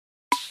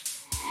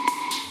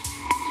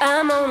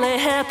I'm only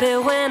happy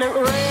when it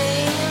rains.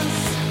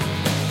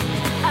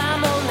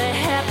 I'm only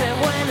happy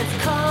when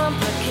it's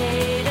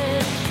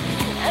complicated.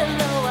 And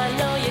though I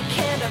know you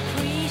can't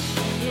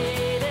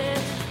appreciate it,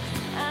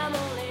 I'm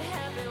only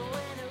happy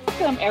when it rains.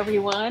 Welcome,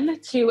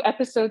 everyone, to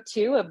episode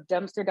 2 of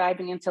Dumpster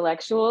Diving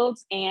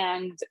Intellectuals.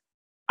 And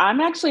I'm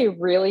actually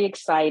really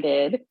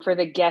excited for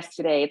the guest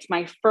today. It's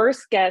my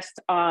first guest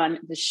on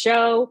the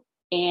show.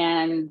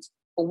 And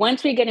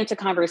once we get into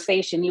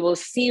conversation, you will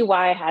see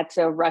why I had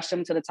to rush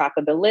him to the top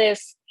of the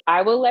list.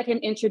 I will let him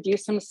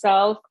introduce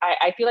himself.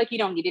 I feel like you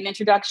don't need an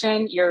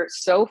introduction. You're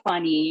so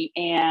funny.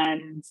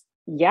 And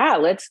yeah,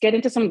 let's get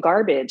into some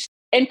garbage.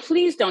 And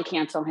please don't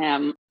cancel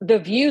him. The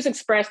views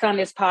expressed on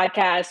this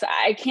podcast,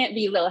 I can't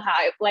be a little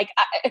high.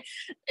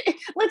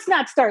 Let's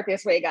not start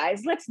this way,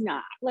 guys. Let's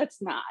not.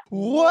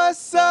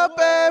 What's up,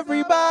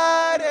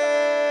 everybody?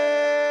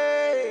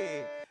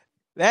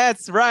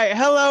 That's right.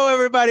 Hello,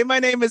 everybody. My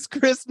name is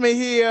Chris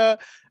Mejia.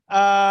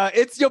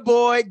 It's your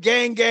boy,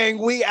 gang.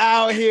 We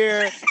out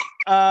here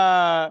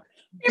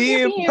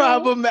being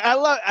problem. I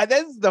love.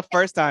 This is the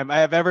first time I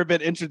have ever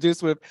been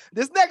introduced with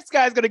this next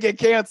guy's gonna get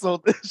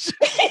canceled.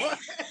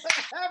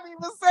 I haven't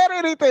even said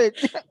anything.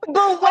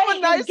 But I'm a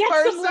nice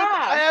person.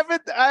 I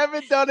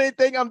haven't done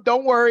anything.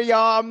 Don't worry,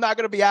 y'all. I'm not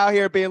gonna be out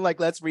here being like,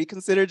 let's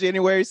reconsider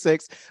January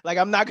 6th. Like,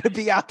 I'm not gonna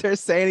be out there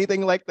saying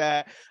anything like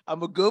that.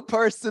 I'm a good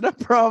person, I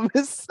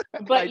promise.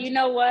 But you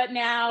know what?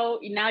 Now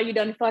you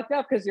done fucked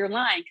up because you're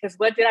lying. Because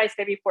what did I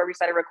say before we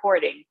started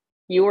recording?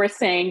 You were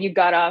saying you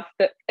got off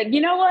the.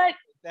 You know what?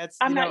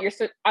 I'm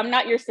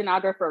not your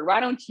stenographer. Why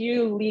don't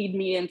you lead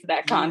me into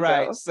that convo?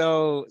 Right.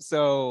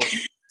 So.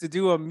 To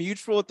do a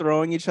mutual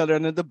throwing each other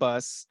under the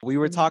bus, we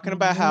were talking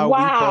about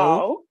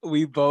how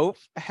we both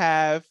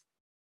have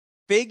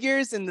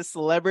figures in the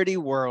celebrity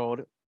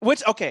world,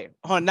 which, okay,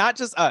 not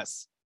just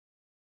us.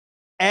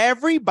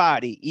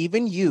 Everybody,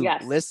 even you,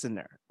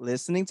 listener,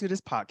 listening to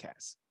this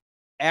podcast,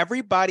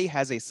 everybody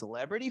has a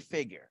celebrity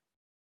figure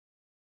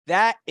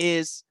that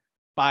is,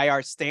 by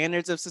our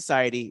standards of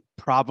society,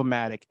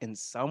 problematic in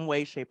some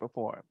way, shape, or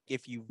form.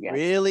 If you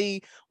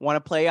really want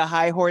to play a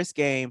high horse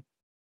game,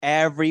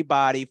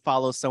 everybody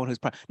follows someone who's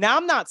now.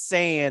 I'm not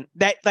saying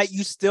that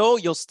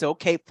you'll still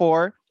cape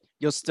for,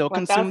 you'll still 1,000%.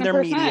 Consume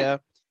their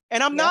media,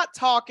 and I'm not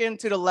talking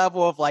to the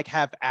level of like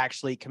have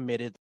actually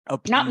committed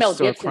abuse, not Mel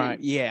Gibson. Crime.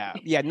 Yeah,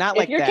 not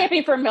like that. If you're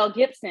caping for Mel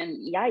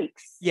Gibson,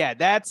 yikes.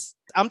 Yeah,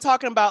 I'm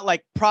talking about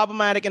like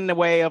problematic in the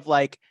way of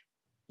like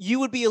you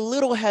would be a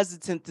little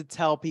hesitant to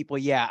tell people,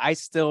 I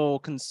still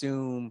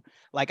consume,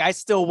 like I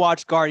still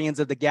watch Guardians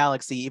of the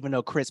Galaxy even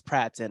though Chris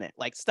Pratt's in it,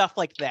 like stuff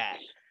like that.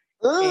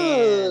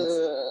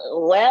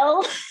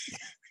 Well,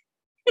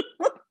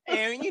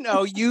 and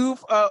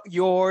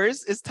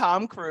yours is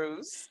Tom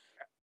Cruise.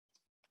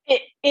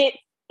 It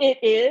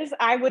is.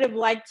 I would have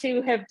liked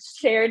to have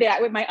shared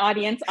that with my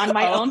audience on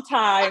my own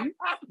time,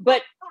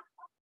 but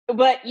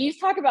you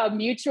talk about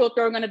mutual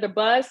throwing under the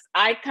bus.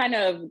 I kind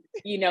of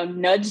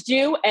nudged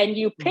you, and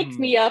you picked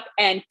me up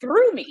and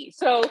threw me.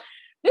 So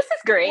this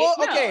is great. Well,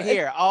 okay,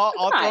 here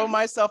I'll throw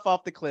myself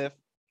off the cliff.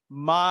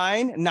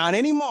 Mine, not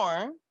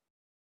anymore.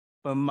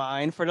 But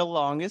mine for the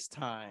longest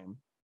time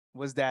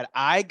was that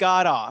I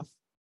got off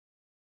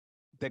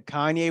the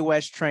Kanye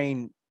West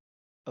train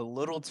a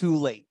little too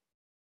late.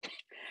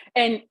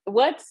 And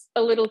what's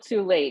a little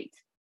too late?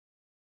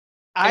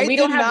 We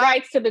don't have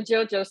rights to the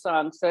JoJo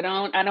song, so I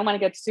don't want to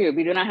get sued.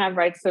 We do not have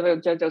rights to the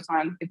JoJo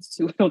song. It's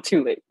a little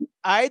too late.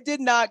 I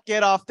did not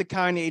get off the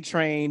Kanye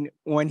train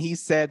when he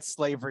said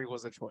slavery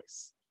was a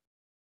choice.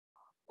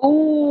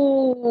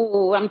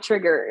 Ooh, I'm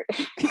triggered.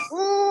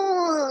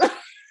 Ooh.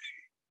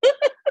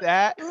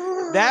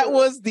 That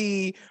was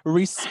the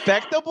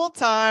respectable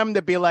time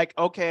to be like,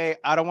 okay,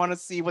 I don't want to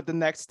see what the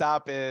next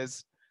stop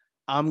is.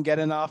 I'm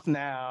getting off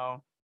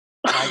now.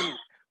 Like,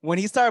 when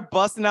he started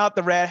busting out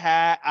the red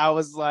hat, I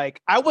was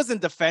like, I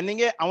wasn't defending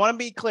it. I want to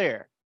be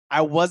clear.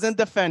 I wasn't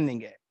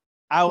defending it.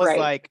 I was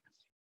like,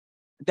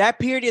 that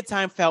period of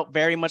time felt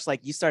very much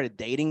like you started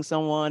dating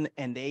someone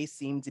and they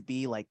seem to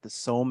be like the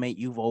soulmate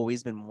you've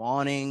always been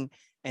wanting.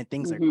 And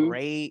things are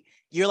great.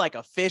 You're like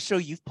official.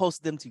 You've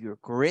posted them to your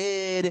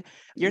grid.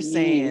 You're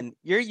saying,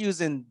 you're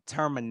using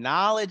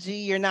terminology.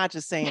 You're not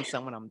just saying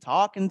someone I'm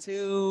talking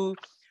to.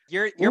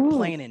 You're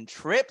planning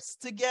trips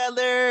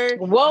together.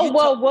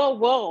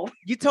 Whoa.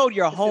 You told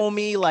your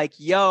homie like,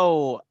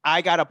 yo,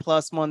 I got a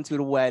 +1 to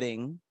the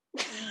wedding.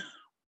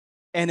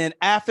 And then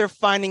after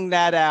finding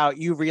that out,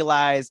 you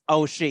realize,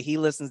 oh shit, he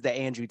listens to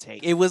Andrew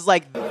Tate. It was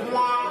like...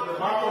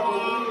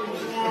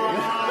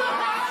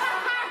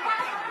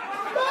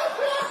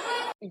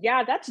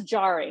 Yeah, that's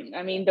jarring.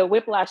 I mean, the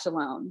whiplash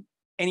alone.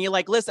 And you're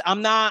like, listen,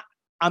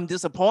 I'm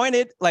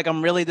disappointed. Like,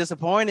 I'm really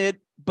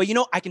disappointed. But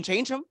I can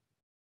change him.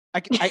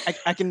 I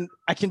can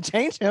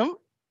change him.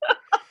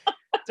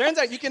 Turns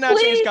out you cannot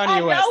change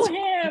Kanye West.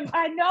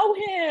 I know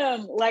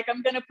him. Like,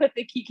 I'm going to put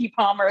the Keke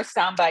Palmer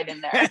soundbite in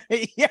there.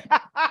 Yeah.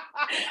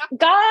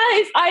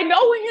 Guys, I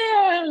know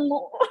him.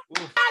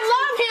 I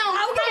love him.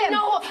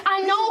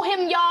 I know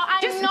him, y'all.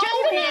 I know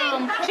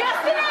him.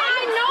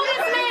 I know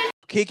this man.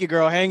 Kiki,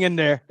 girl, hang in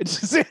there.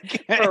 Just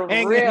For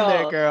hang real. in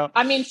there, girl.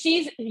 I mean,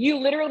 you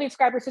literally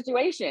described her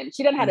situation.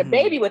 She done had a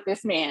baby with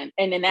this man.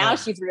 And then now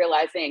she's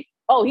realizing,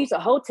 oh, he's a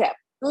hotep.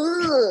 But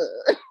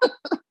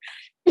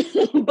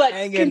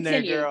hang continue. in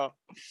there, girl.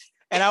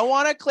 And I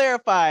want to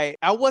clarify,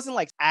 I wasn't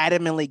like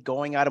adamantly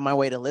going out of my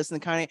way to listen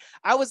to Kanye.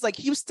 I was like,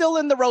 he was still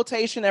in the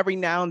rotation every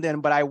now and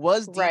then, but I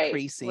was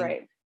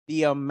decreasing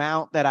the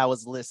amount that I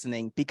was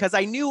listening because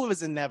I knew it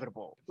was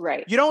inevitable.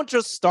 Right. You don't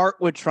just start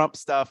with Trump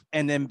stuff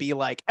and then be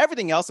like,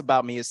 everything else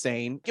about me is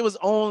sane. It was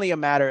only a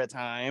matter of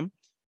time.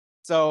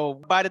 So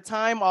by the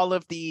time all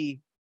of the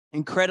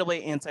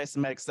incredibly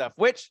anti-Semitic stuff,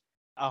 which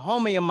a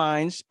homie of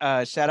mine,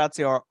 shout out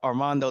to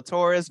Armando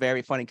Torres,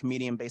 very funny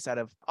comedian based out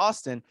of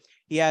Austin.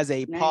 He has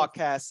a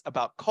podcast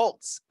about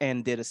cults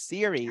and did a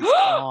series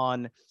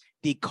on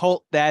the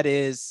cult that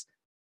is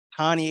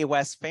Kanye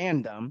West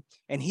fandom.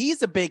 And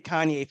he's a big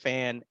Kanye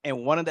fan.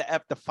 And one of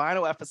the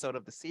final episode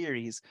of the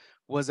series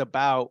was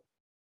about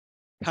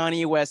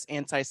Kanye West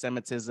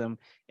anti-Semitism.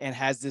 And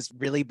has this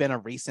really been a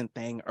recent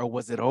thing, or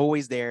was it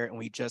always there and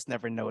we just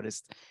never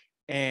noticed?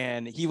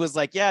 And he was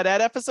like, yeah,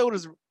 that episode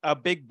was a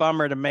big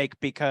bummer to make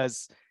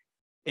because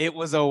it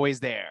was always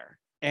there.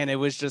 And it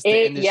was just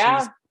the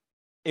industry's,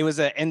 it was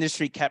an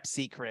industry kept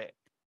secret.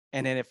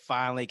 And then it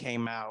finally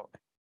came out.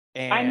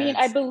 And I mean,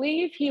 I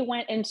believe he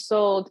went and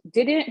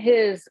didn't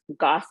his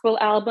gospel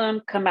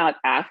album come out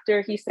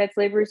after he said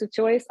Slavery is a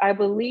Choice? I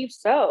believe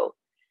so.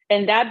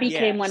 And that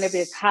became one of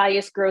his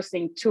highest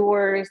grossing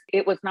tours.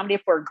 It was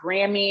nominated for a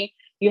Grammy.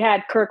 You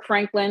had Kirk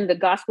Franklin, the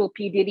gospel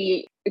P.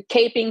 Diddy,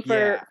 caping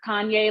for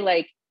Kanye.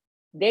 Like,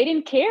 they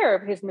didn't care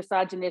of his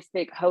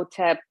misogynistic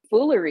hotep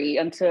foolery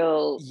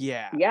until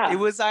it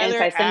was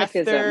either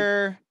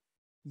after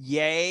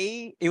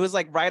Yay. It was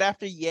like right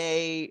after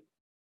Yay,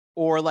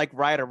 or like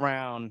right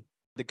around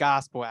the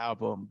gospel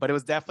album. But it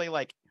was definitely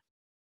like,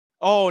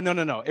 oh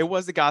no, it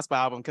was the gospel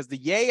album because the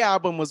Yay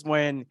album was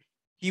when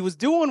he was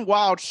doing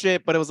wild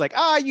shit, but it was like,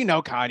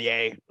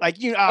 Kanye,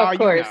 like you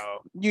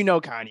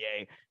know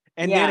Kanye.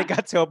 And then it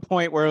got to a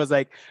point where it was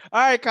like, all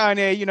right,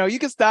 Kanye, you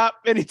can stop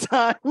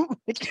anytime.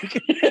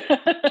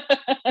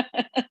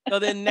 So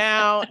then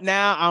now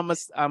I'm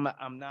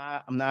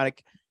not a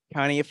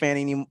Kanye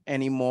fan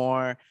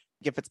anymore.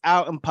 If it's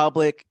out in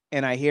public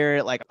and I hear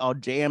it, like I'll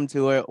jam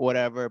to it or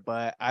whatever,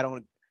 but I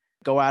don't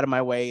go out of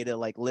my way to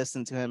like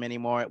listen to him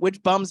anymore,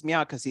 which bums me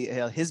out because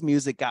his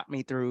music got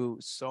me through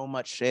so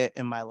much shit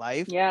in my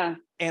life. Yeah.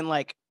 And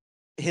like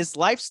his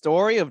life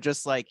story of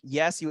just like,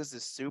 yes, he was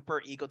this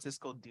super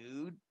egotistical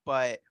dude,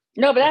 but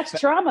that's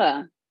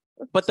trauma.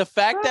 But the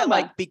fact that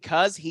like,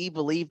 because he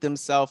believed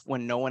himself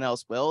when no one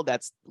else will,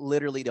 that's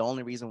literally the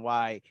only reason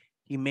why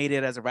he made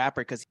it as a rapper,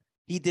 because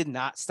he did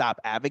not stop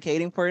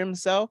advocating for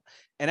himself.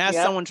 And as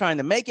someone trying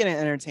to make it in the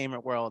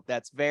entertainment world,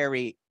 that's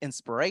very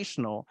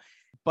inspirational.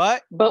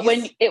 But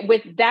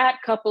with that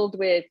coupled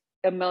with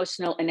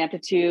emotional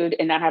ineptitude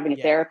and not having a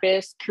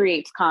therapist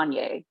creates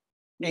Kanye.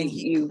 And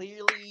he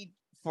clearly,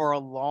 for a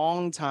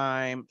long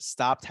time,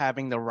 stopped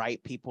having the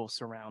right people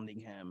surrounding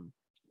him.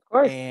 Of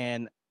course.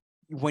 And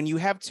when you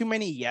have too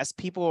many yes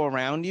people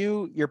around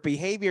you, your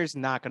behavior is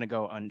not going to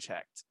go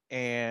unchecked.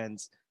 And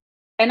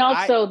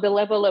also the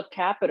level of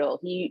capital.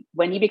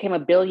 When he became a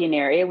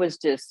billionaire, it was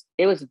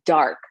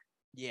dark.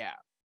 Yeah.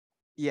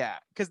 Yeah.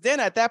 Because then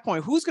at that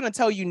point, who's going to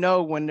tell you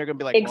no when they're going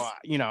to be like,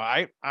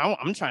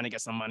 I'm trying to get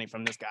some money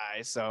from this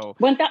guy. So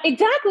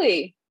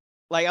exactly.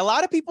 Like a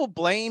lot of people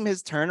blame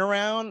his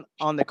turnaround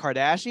on the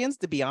Kardashians.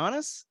 To be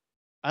honest,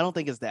 I don't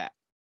think it's that.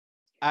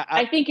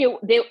 I think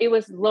it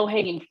was low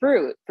hanging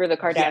fruit for the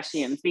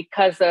Kardashians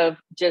because of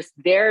just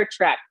their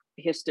track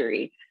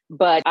history.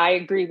 But I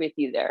agree with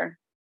you there.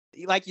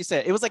 Like you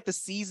said, it was like the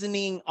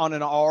seasoning on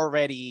an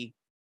already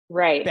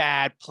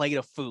bad plate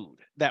of food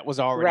that was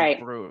already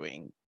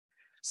brewing.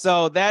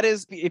 So that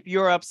is, if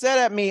you're upset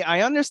at me,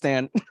 I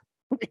understand.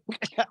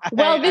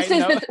 This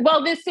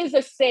is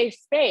a safe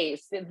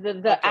space.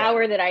 The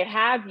hour that I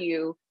have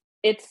you,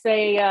 it's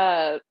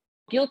a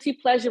guilty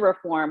pleasure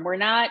reform. We're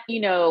not,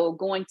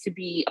 going to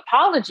be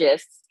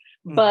apologists,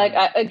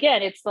 but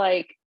again, it's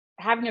like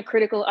having a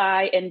critical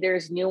eye, and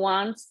there's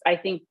nuance. I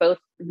think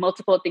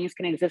multiple things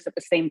can exist at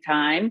the same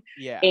time.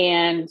 Yeah.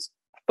 And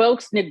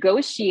folks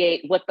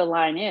negotiate what the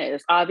line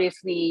is.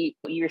 Obviously,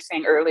 you were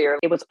saying earlier,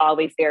 it was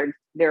always there.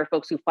 There are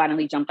folks who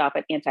finally jumped off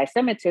at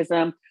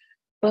anti-Semitism,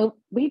 but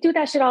we do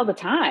that shit all the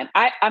time.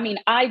 I mean,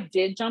 I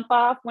did jump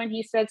off when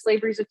he said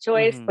slavery is a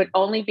choice, but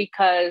only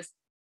because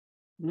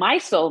my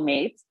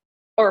soulmate,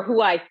 or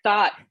who I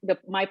thought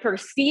my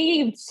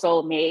perceived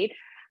soulmate,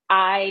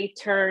 I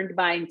turned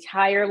my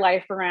entire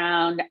life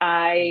around.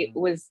 I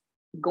was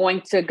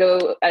going to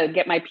go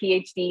get my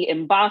PhD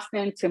in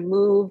Boston to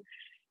move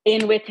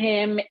in with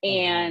him.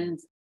 And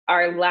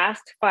our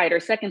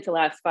second to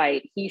last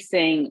fight, he's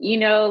saying,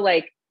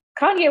 like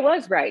Kanye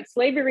was right.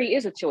 Slavery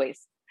is a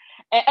choice.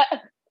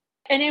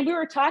 And then we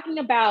were talking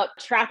about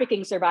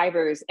trafficking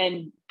survivors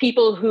and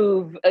people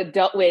who've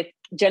dealt with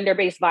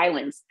gender-based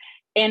violence.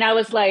 And I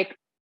was like,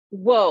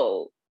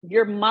 whoa,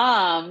 your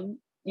mom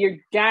your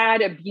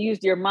dad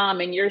abused your mom,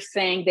 and you're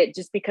saying that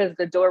just because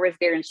the door was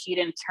there and she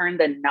didn't turn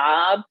the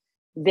knob,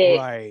 that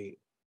Right.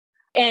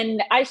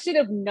 and I should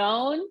have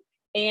known.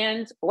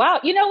 And wow,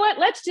 you know what?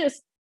 Let's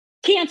just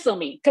cancel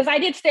me, because I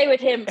did stay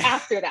with him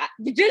after that.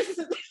 Just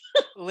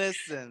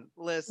Listen.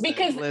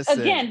 because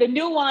again, the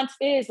nuance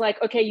is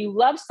like, okay, you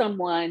love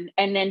someone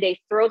and then they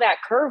throw that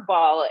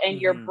curveball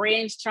and your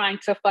brain's trying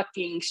to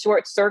fucking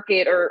short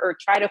circuit or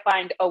try to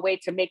find a way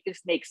to make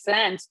this make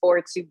sense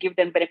or to give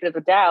them benefit of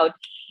the doubt.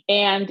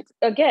 And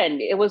again,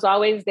 it was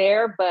always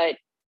there, but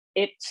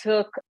it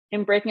took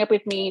him breaking up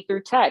with me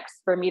through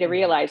text for me to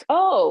realize,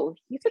 oh,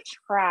 he's a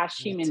trash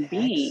human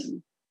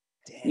being.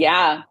 Damn.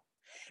 Yeah.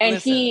 And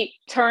Listen. he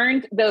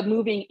turned the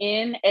moving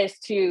in as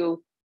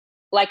to,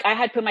 like, I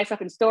had put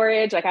myself in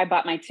storage. Like, I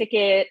bought my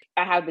ticket.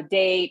 I have the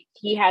date.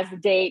 He has the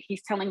date.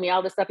 He's telling me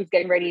all the stuff he's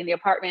getting ready in the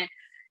apartment.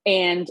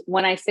 And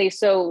when I say,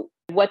 so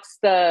what's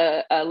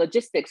the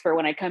logistics for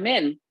when I come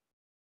in?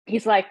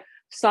 He's like,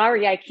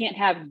 sorry, I can't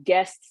have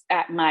guests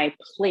at my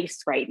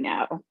place right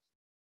now.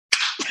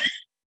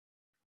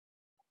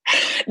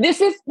 This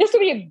would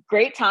be a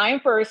great time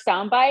for a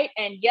soundbite.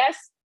 And yes,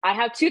 I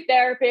have 2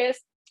 therapists.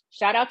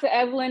 Shout out to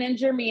Evelyn and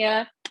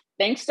Jermia.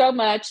 Thanks so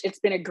much. It's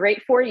been a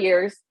great 4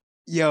 years.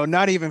 Yo,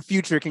 not even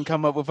Future can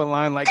come up with a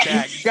line like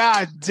that.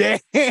 God damn.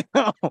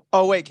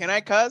 Oh, wait, can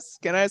I cuss?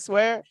 Can I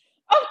swear?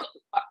 Oh,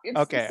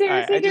 okay.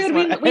 Seriously,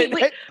 Right,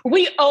 dude.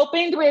 We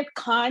opened with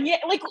Kanye.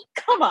 Like,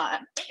 come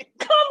on.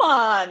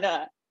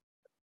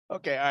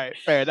 Okay, all right,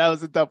 fair. That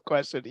was a tough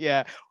question.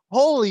 Yeah.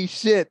 Holy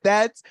shit.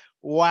 That's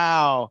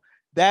wow.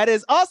 That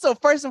is also,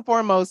 first and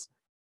foremost,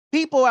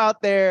 people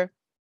out there,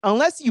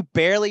 unless you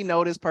barely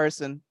know this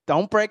person,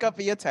 don't break up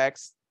via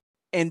text.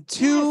 And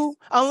 2,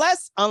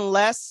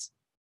 unless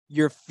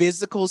your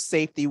physical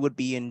safety would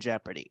be in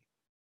jeopardy.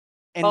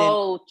 And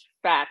then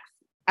facts.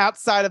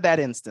 Outside of that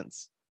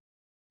instance,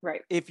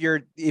 right? If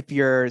your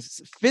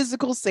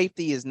physical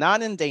safety is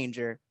not in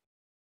danger,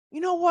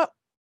 you know what?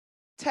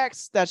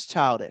 Text, that's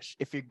childish.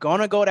 If you're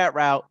gonna go that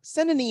route,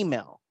 send an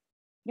email.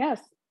 Yes.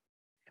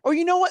 Or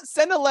you know what?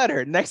 Send a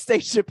letter. Next day,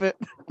 ship it.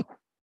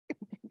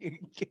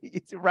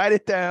 Write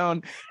it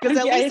down, because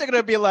at least they're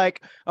gonna be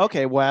like,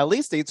 okay, well, at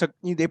least they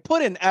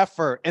put in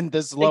effort in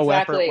this low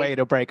effort way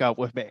to break up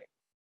with me.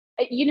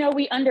 You know,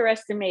 we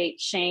underestimate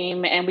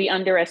shame, and we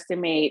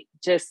underestimate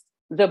just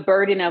the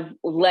burden of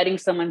letting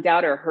someone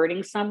down or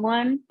hurting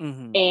someone.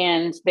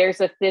 And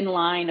there's a thin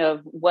line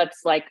of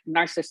what's like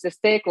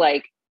narcissistic,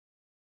 like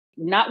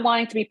not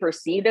wanting to be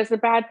perceived as a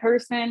bad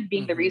person,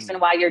 being the reason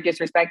why you're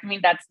disrespecting me.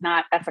 That's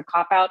a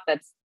cop out.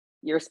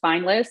 You're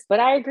spineless. But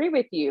I agree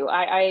with you.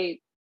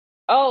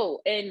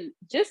 And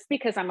just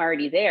because I'm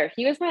already there,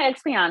 he was my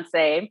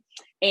ex-fiance,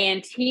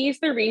 and he's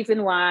the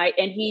reason why,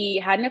 and he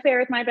had an affair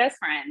with my best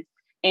friend,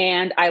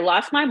 and I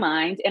lost my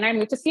mind and I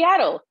moved to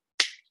Seattle.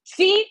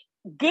 See,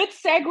 good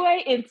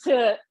segue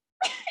into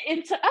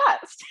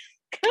us.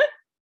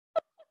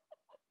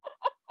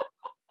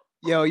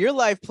 Yo, your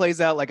life plays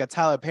out like a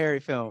Tyler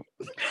Perry film.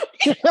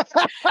 You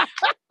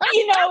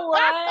know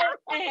what?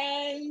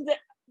 And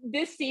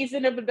this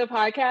season of the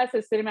podcast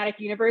is Cinematic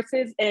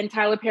Universes, and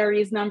Tyler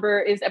Perry's number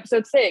is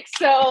episode 6.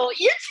 So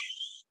you're...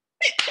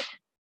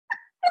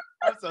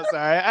 I'm so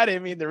sorry. I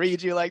didn't mean to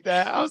read you like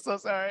that. I'm so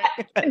sorry.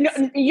 No,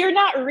 you're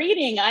not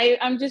reading.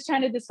 I'm just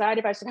trying to decide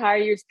if I should hire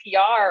you as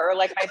PR or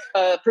like my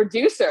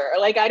producer.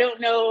 Like, I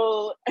don't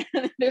know.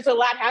 There's a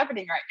lot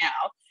happening right now.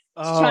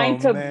 Trying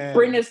to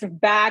bring us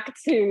back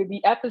to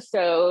the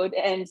episode.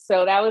 And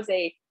so that was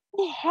a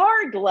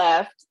hard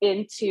left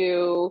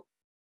into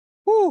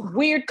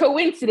weird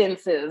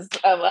coincidences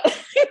of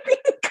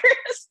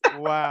Chris.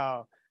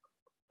 Wow.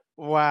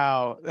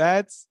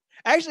 That's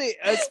actually,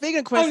 speaking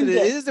of coincidence,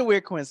 it is a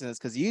weird coincidence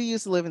because you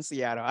used to live in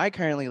Seattle. I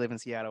currently live in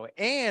Seattle.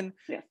 And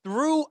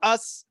through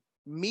us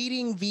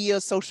meeting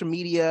via social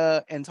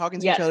media and talking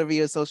to each other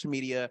via social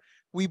media,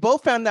 we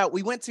both found out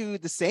we went to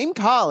the same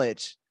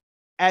college.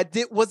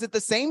 Was it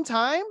the same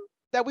time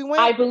that we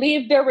went? I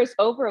believe there was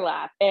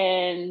overlap,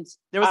 and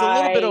there was a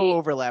little bit of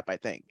overlap, I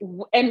think.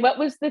 And what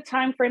was the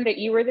time frame that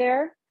you were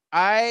there?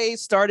 I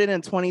started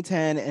in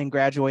 2010 and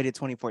graduated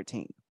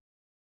 2014.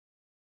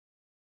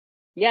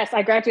 Yes,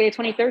 I graduated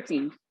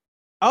 2013.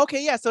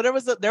 Okay, yeah. So there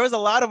was a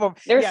lot of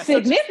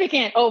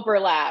significant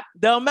overlap.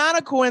 The amount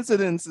of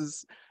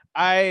coincidences.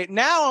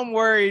 I'm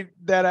worried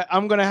that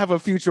I'm gonna have a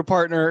future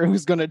partner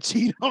who's gonna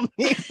cheat on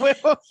me with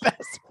a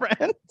best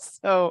friend.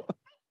 So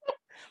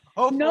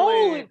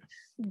hopefully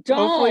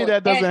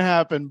that doesn't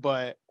happen.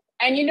 But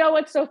and you know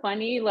what's so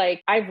funny?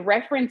 Like, I've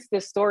referenced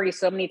this story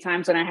so many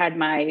times when I had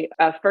my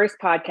first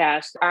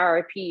podcast,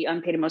 RRP,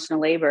 Unpaid Emotional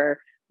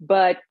Labor.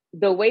 But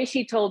the way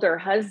she told her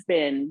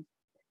husband,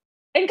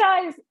 and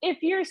guys,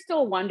 if you're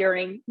still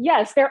wondering,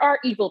 yes, there are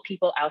evil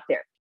people out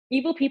there.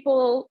 Evil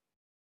people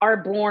are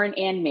born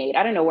and made.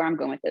 I don't know where I'm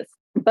going with this.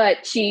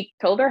 But she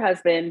told her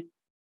husband,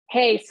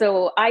 hey,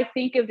 so I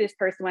think of this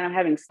person when I'm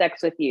having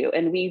sex with you,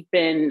 and we've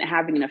been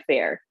having an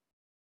affair.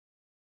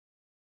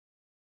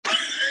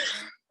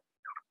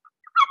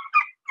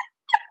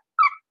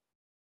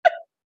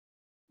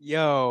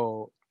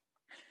 Yo.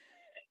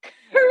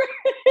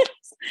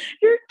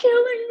 You're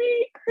killing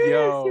me, Chris.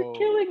 Yo. You're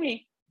killing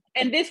me.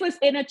 And this was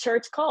in a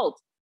church cult.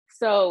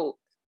 So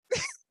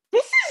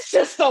this is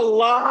just a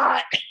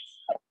lot.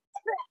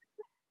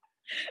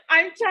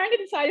 I'm trying to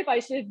decide if I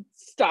should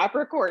stop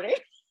recording.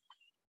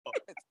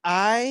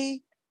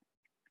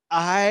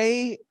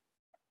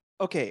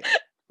 Okay,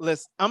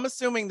 listen, I'm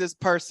assuming this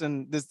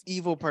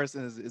evil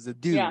person is a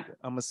dude. Yeah.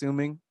 I'm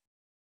assuming.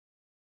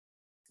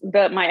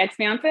 My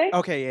ex-fiance?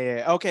 Okay,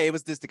 yeah. Okay, it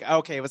was this guy.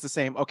 Okay, it was the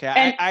same. Okay.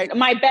 And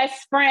my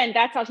best friend,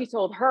 that's how she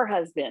told her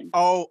husband.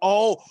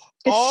 Because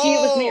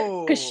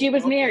she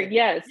was married,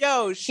 yes.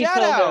 Yo, shout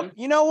out. Him.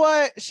 You know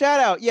what? Shout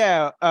out.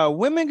 Yeah,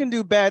 women can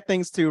do bad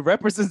things too.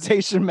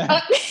 Representation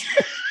matters.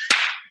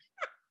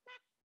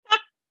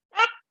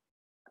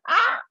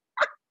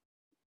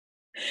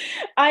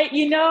 I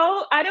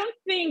don't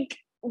think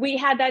we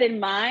had that in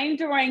mind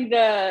during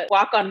the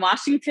Walk on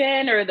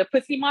Washington or the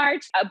Pussy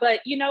March, but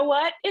you know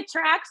what? It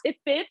tracks, it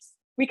fits.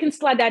 We can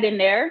slide that in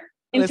there.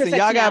 Listen,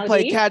 y'all gotta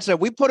play catch up.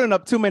 We putting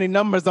up too many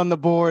numbers on the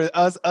board.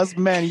 Us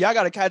men, y'all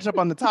gotta catch up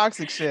on the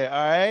toxic shit.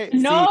 All right?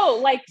 No,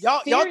 see, like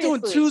y'all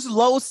doing too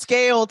low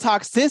scale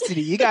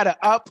toxicity. You gotta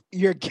up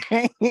your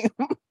game.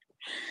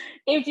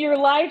 If your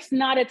life's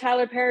not a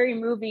Tyler Perry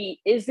movie,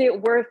 is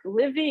it worth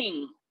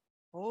living?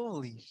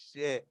 Holy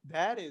shit.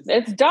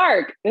 It's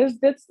dark.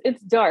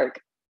 It's dark.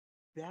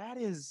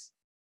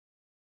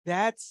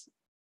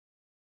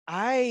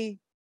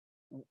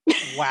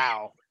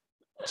 Wow.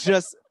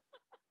 Just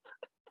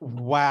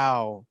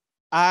wow.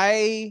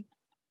 I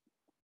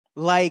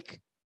like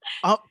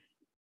Stop.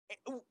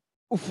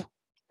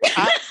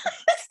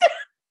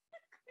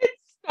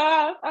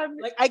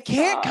 I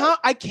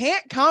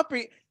can't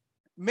comprehend.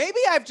 Maybe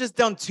I've just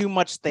done too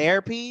much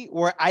therapy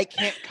where I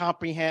can't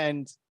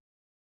comprehend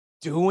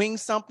doing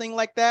something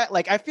like that.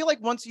 Like, I feel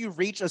like once you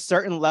reach a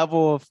certain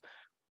level of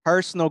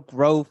personal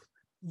growth,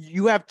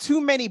 you have too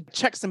many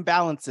checks and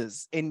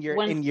balances in your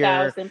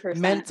 1,000%.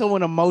 Mental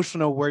and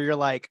emotional, where you're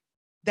like,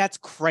 that's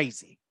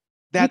crazy.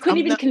 You couldn't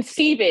even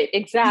conceive it.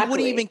 Exactly. You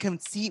wouldn't even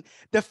conceive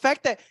the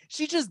fact that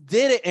she just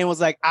did it and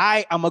was like,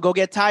 I'm gonna go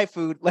get Thai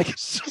food. Like,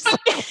 she's like,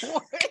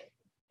 what?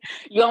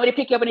 You want me to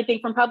pick you up anything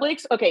from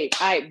Publix? Okay,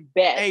 I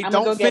bet. Hey,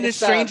 don't finish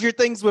Stranger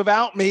Things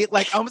without me.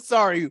 Like, I'm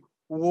sorry.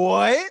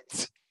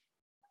 What?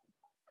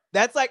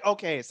 That's like,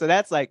 okay, so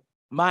that's like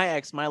my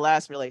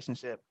last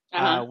relationship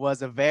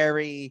was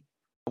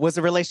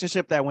a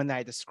relationship that when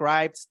I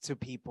described to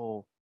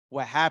people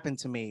what happened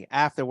to me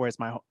afterwards,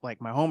 my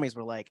homies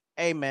were like,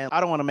 hey man, I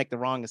don't want to make the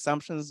wrong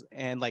assumptions.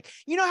 And like,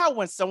 you know how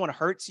when someone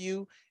hurts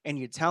you and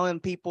you're telling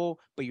people,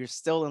 but you're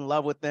still in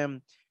love with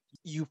them,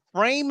 you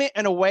frame it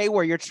in a way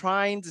where you're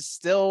trying to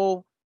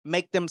still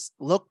make them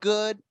look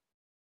good.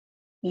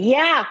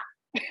 Yeah.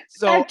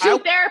 So I have two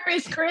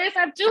therapists, Chris.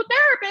 I have two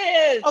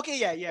therapists. Okay,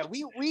 yeah.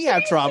 We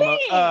have trauma.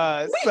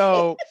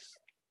 So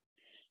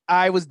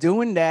I was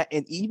doing that,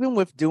 and even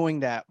with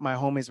doing that, my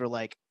homies were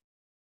like,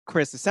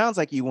 Chris, it sounds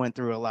like you went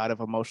through a lot of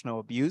emotional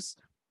abuse.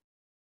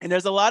 And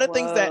there's a lot of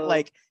things that,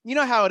 like, you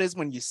know how it is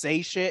when you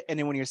say shit, and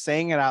then when you're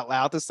saying it out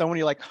loud to someone,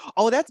 you're like,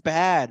 oh, that's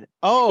bad.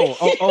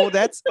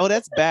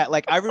 That's bad.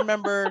 Like, I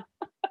remember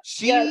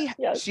she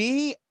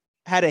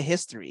had a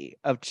history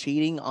of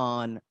cheating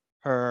on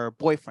her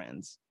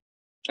boyfriends.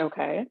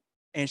 Okay.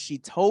 And she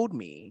told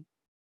me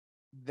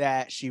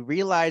that she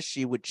realized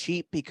she would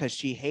cheat because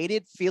she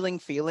hated feeling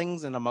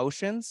feelings and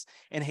emotions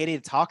and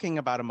hated talking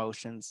about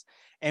emotions.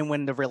 And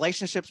when the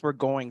relationships were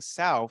going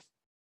south,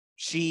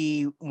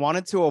 she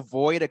wanted to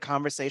avoid a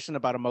conversation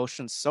about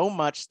emotions so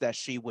much that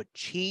she would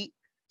cheat.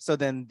 So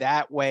then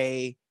that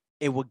way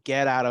it would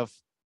get out of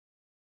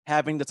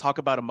having to talk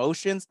about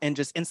emotions and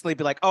just instantly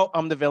be like, oh,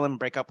 I'm the villain,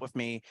 break up with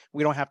me.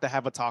 We don't have to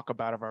have a talk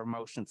about our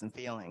emotions and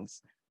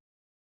feelings.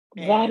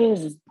 That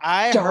is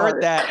I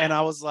heard that and I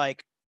was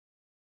like,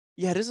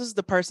 yeah, this is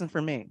the person for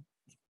me.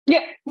 Yeah,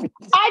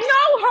 I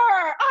know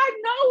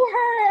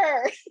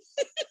her.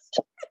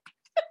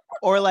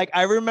 Or like,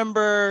 I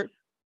remember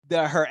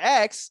her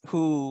ex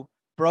who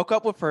broke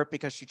up with her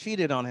because she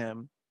cheated on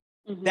him.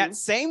 Mm-hmm. That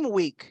same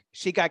week,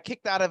 she got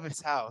kicked out of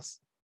his house.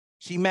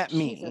 She met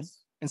me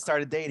and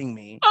started dating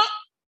me.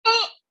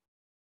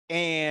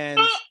 And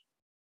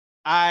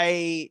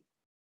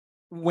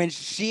when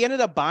she ended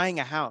up buying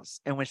a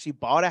house, and when she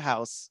bought a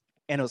house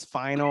and it was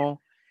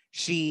final,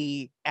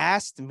 she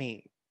asked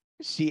me,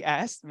 she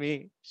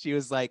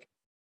was like,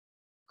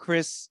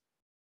 Chris,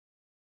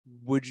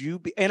 would you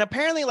be, and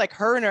apparently like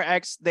her and her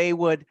ex, they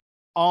would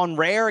on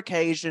rare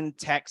occasion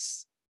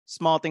text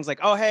small things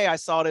like, oh, hey, I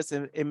saw this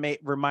and it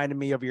reminded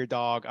me of your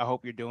dog. I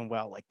hope you're doing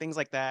well. Like things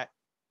like that.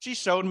 She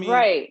showed me.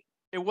 Right.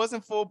 It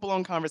wasn't full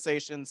blown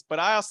conversations, but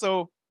I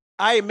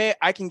admit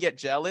I can get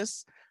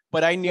jealous.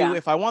 But I knew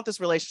if I want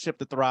this relationship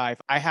to thrive,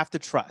 I have to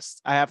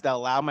trust. I have to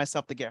allow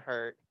myself to get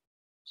hurt.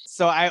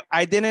 So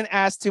I didn't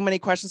ask too many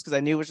questions because I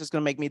knew it was just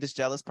going to make me this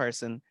jealous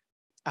person.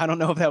 I don't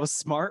know if that was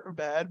smart or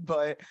bad,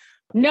 but...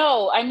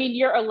 No, I mean,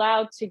 you're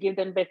allowed to give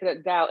them benefit of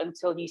the doubt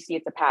until you see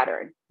it's a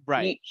pattern.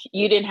 Right.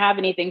 You didn't have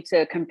anything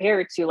to compare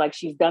it to, like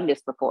she's done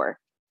this before.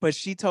 But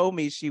she told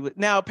me she would...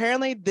 Now,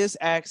 apparently this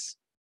ex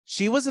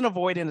she was an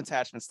avoidant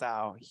attachment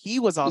style. He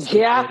was also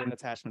an avoidant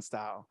attachment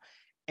style.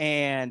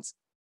 And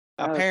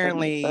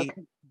apparently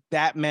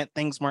that meant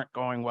things weren't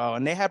going well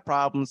and they had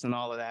problems and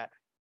all of that.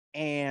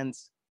 And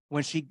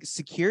when she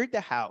secured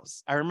the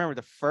house, I remember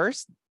the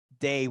first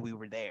day we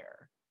were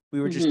there, we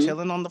were just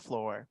chilling on the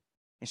floor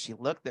and she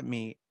looked at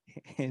me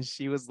and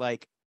she was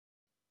like,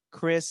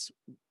 Chris,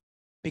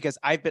 because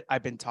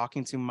I've been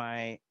talking to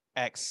my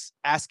ex,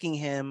 asking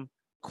him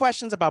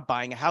questions about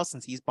buying a house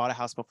since he's bought a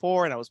house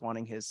before and I was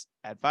wanting his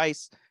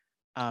advice.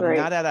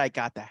 Now that I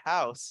got the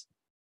house,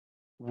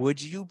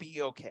 would you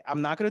be okay?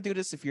 I'm not going to do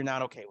this if you're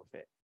not okay with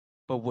it,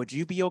 but would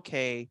you be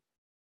okay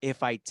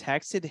if I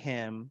texted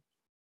him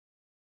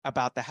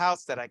about the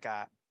house that I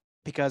got?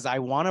 Because I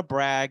want to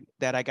brag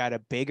that I got a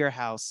bigger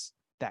house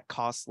that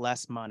costs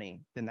less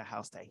money than the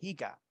house that he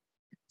got.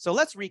 So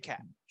let's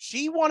recap.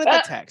 She wanted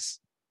the text.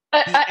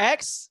 The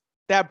ex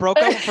that broke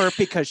up with her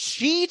because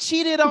she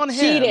cheated on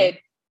him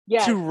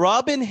to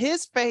rub in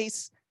his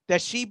face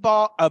that she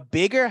bought a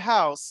bigger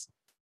house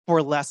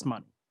for less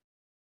money.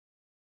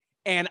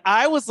 And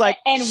I was like,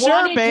 and sure,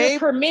 wanted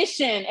babe.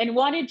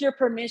 wanted your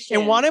permission.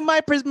 And wanted my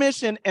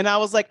permission. And I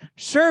was like,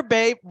 sure,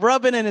 babe,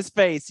 rub it in his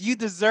face. You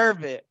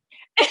deserve it.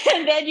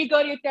 And then you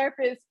go to your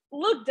therapist.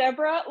 Look,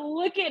 Deborah,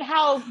 look at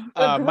how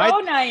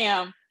grown I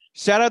am.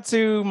 Shout out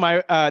to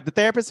my the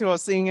therapist who I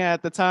was seeing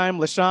at the time,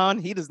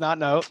 LaShawn. He does not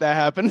know that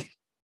happened.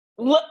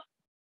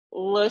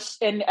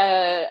 And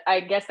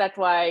I guess that's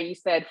why you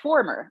said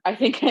former. I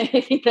think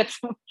that's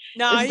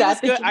no. He was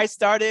good. I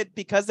started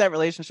because that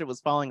relationship was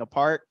falling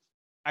apart.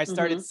 I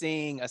started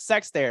seeing a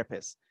sex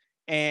therapist,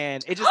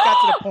 and it just got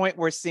to the point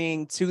where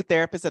seeing two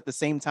therapists at the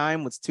same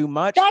time was too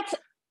much.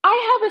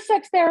 I have a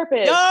sex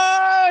therapist. Yo,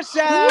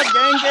 shout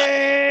out,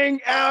 gang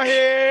out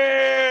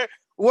here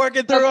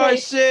working through our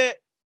shit.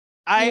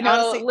 I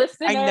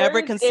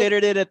never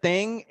considered it a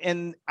thing.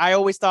 And I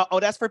always thought, oh,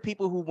 that's for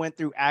people who went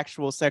through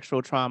actual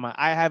sexual trauma.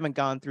 I haven't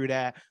gone through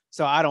that,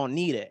 so I don't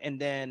need it. And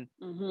then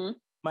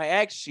my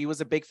ex, she was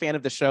a big fan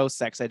of the show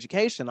Sex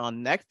Education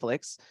on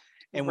Netflix.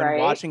 And when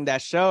watching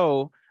that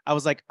show, I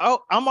was like, oh,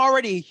 I'm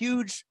already a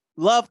huge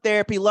love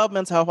therapy, love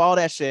mental health, all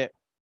that shit.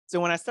 So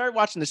when I started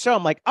watching the show,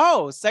 I'm like,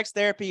 oh, sex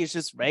therapy is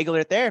just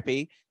regular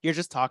therapy. You're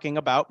just talking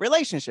about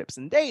relationships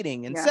and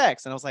dating and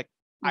sex. And I was like,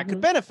 I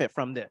could benefit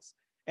from this.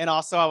 And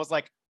also I was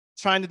like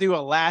trying to do a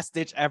last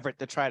ditch effort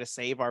to try to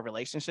save our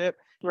relationship.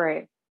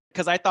 Right.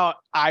 Because I thought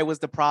I was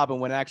the problem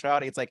when in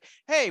actuality, it's like,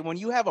 hey, when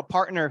you have a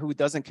partner who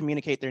doesn't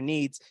communicate their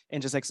needs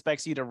and just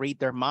expects you to read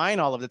their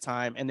mind all of the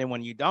time, and then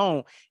when you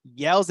don't,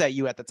 yells at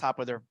you at the top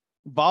of their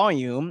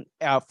volume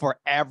for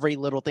every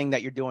little thing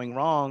that you're doing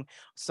wrong,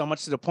 so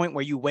much to the point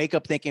where you wake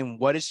up thinking,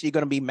 what is she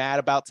going to be mad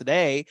about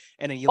today?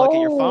 And then you look at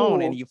your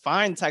phone and you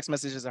find text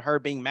messages of her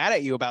being mad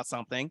at you about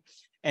something.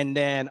 And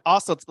then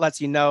also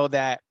lets you know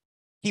that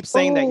keep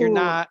saying that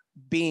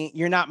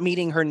you're not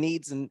meeting her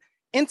needs and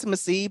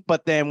intimacy,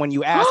 but then when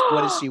you ask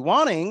what is she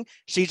wanting,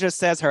 she just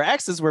says her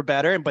exes were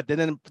better, but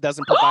then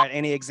doesn't provide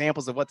any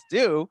examples of what to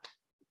do.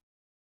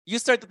 You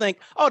start to think,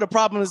 oh, the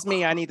problem is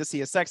me. I need to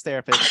see a sex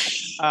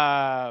therapist.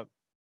 God.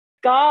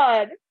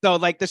 So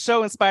like the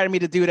show inspired me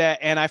to do that,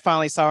 and I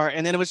finally saw her,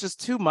 and then it was just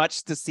too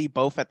much to see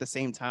both at the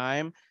same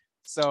time.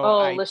 So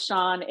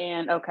LaShawn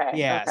and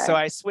okay. So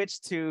I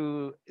switched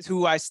to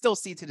who I still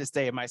see to this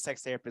day, my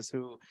sex therapist,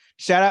 who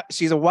shout out,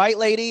 she's a white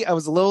lady. I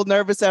was a little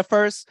nervous at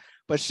first,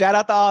 but shout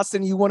out to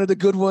Austin, you one of the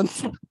good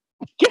ones.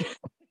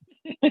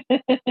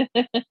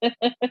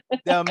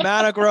 The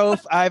amount of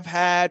growth I've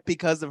had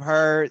because of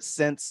her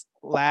since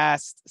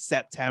last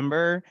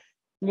September.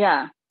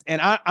 Yeah.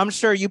 And I'm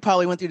sure you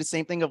probably went through the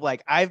same thing of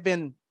like,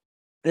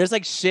 there's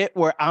like shit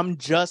where I'm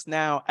just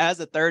now as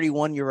a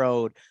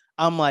 31-year-old,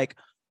 I'm like,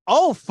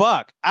 oh,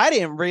 fuck, I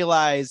didn't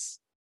realize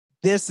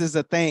this is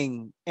a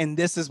thing. And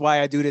this is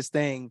why I do this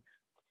thing.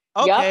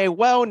 Okay,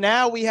 well,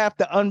 now we have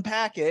to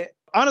unpack it.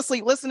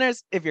 Honestly,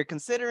 listeners, if you're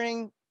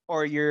considering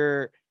or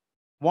you're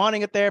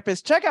wanting a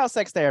therapist, check out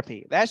sex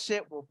therapy. That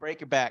shit will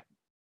break your back.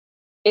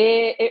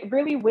 It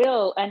really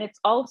will. And it's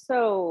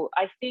also,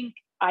 I think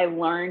I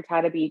learned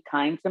how to be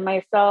kind to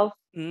myself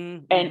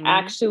and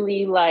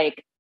actually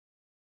like,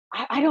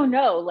 I don't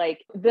know,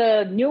 like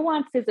the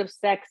nuances of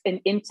sex and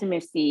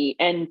intimacy,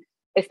 and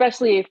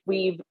especially if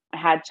we've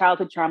had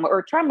childhood trauma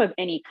or trauma of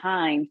any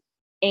kind,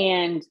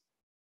 and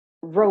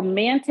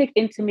romantic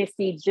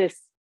intimacy just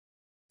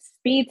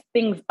speeds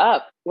things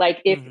up.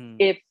 Like if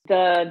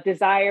the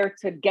desire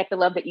to get the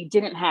love that you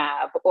didn't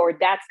have, or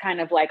that's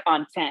kind of like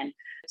on 10,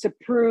 to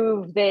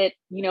prove that,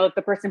 you know, if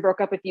the person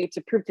broke up with you,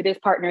 to prove to this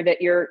partner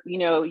that you're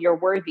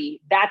worthy,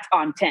 that's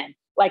on 10.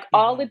 Like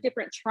all the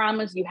different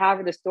traumas you have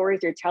or the stories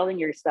you're telling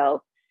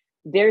yourself,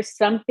 there's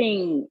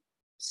something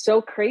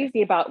so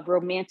crazy about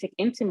romantic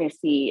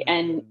intimacy.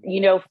 And, you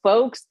know,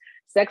 folks,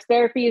 sex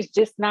therapy is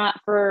just not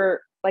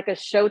for like a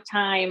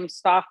Showtime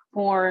soft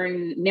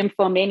porn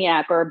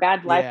nymphomaniac or a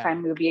bad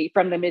Lifetime movie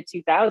from the mid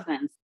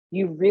 2000s.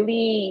 You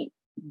really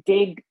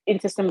dig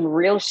into some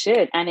real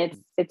shit, and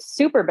it's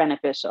super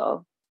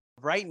beneficial.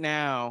 Right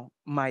now,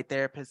 my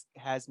therapist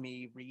has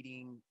me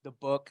reading the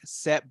book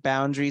Set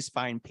Boundaries,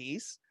 Find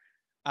Peace.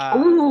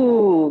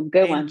 Ooh,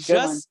 good one. And Good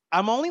one.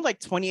 I'm only like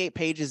 28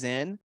 pages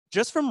in.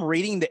 Just from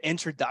reading the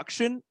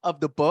introduction of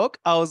the book,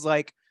 I was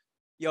like,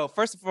 yo,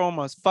 first and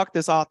foremost, fuck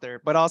this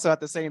author. But also at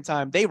the same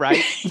time, they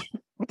write.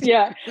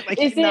 Yeah. Like,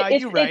 Is nah,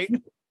 it, you right.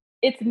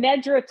 It's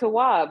Nedra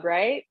Tawwab,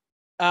 right?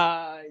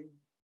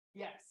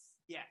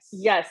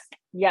 Yes.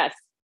 Yes.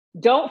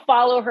 Don't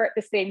follow her at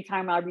the same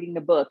time while reading the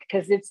book,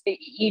 because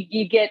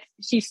you get,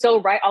 she's so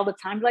right all the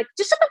time. Like,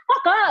 just shut the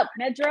fuck up,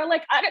 Nedra.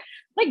 Like,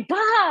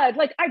 God,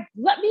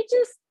 let me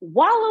just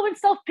wallow in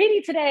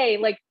self-pity today.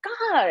 Like,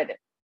 God.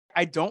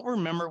 I don't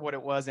remember what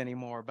it was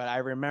anymore, but I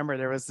remember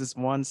there was this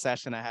one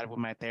session I had with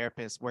my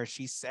therapist where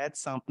she said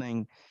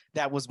something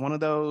that was one of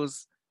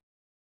those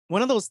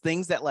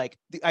things that, like,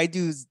 I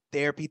do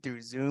therapy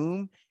through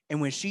Zoom. And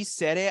when she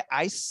said it,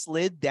 I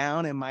slid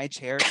down in my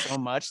chair so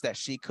much that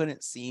she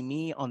couldn't see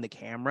me on the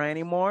camera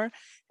anymore.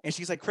 And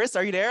she's like, Chris,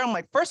 are you there? I'm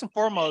like, first and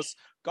foremost,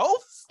 go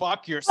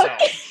fuck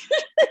yourself.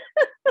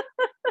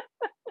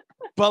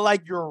 But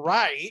like, you're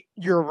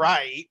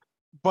right.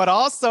 But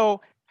also,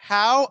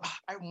 how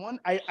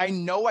I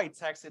know I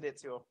texted it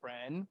to a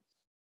friend.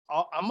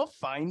 I'm gonna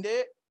find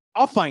it.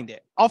 I'll find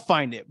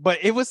it. But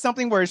it was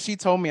something where she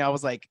told me, I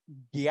was like,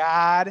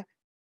 God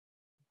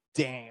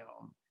damn,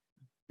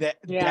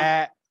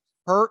 that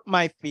hurt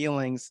my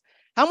feelings.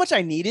 How much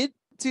I needed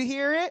to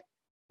hear it.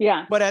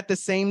 Yeah. But at the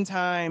same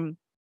time,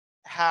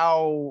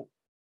 how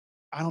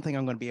I don't think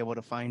I'm gonna be able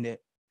to find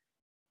it.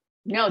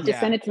 No, just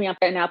send it to me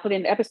and I'll put it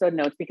in the episode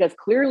notes, because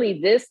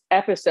clearly this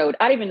episode,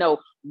 I don't even know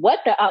what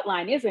the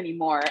outline is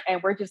anymore.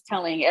 And we're just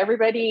telling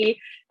everybody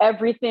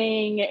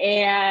everything.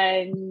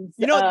 And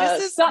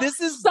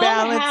this is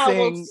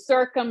balancing. We'll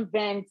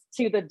circumvent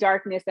to the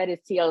darkness that is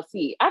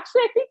TLC.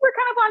 Actually, I think we're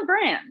kind of on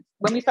brand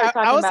when we start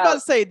talking about. I was about to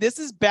say, this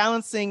is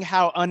balancing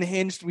how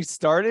unhinged we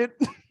started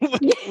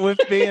with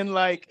being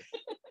like,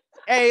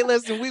 hey,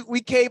 listen,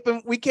 we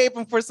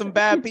caping for some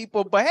bad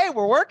people, but hey,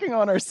 we're working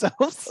on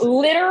ourselves.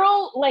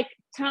 Literal, like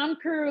Tom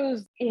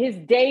Cruise, his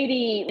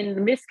dating and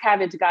the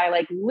Miscavige guy,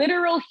 like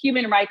literal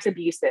human rights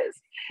abuses.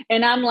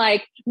 And I'm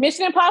like,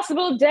 Mission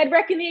Impossible, Dead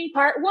Reckoning,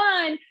 Part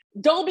 1,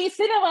 Dolby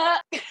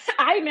Cinema,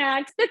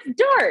 IMAX, that's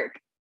dark.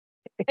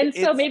 And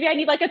so maybe I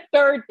need like a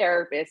third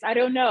therapist. I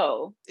don't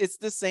know. It's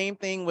the same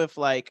thing with,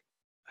 like,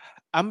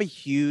 I'm a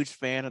huge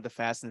fan of the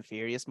Fast and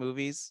Furious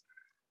movies.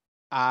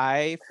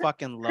 I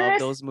fucking love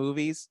those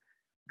movies.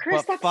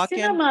 Chris, but that's fucking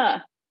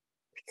cinema.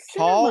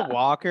 Paul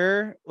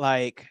Walker,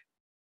 like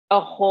a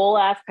whole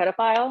ass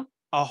pedophile.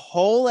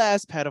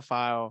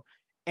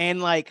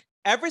 And like,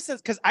 ever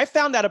since, because I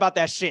found out about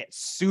that shit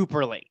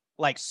super late,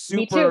 like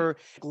super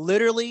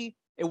literally.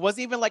 It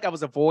wasn't even like I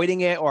was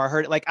avoiding it or I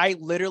heard it. Like, I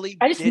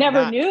just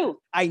never knew.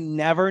 I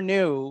never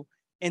knew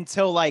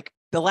until like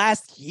the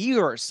last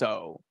year or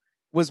so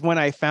was when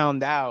I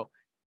found out.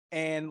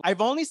 And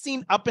I've only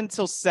seen up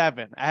until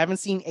 7. I haven't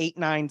seen 8,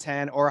 9,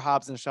 10, or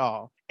Hobbs and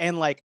Shaw. And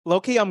like,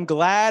 low-key, I'm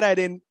glad I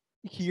didn't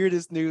hear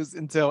this news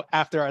until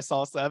after I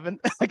saw 7.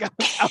 Like, I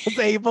was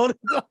able to.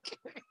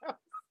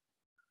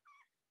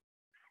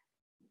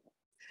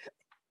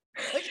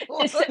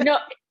 No,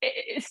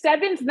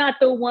 7's not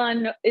the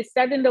one. Is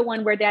 7 the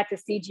one where they had to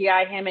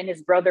CGI him and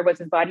his brother was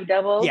his body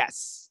double?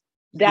 Yes.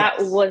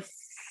 That was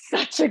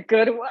such a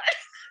good one.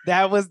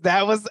 That was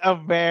a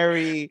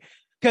very.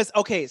 Because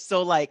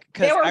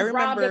I remember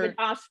robbed of an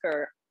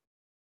Oscar.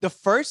 The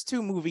first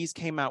 2 movies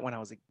came out when I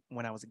was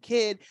a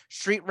kid.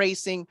 Street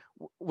racing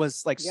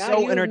was like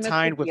so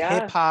intertwined with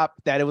hip hop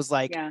that it was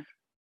like,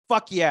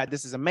 fuck yeah,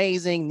 this is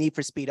amazing. Need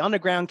for Speed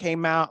Underground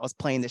came out. I was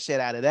playing the shit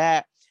out of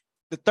that.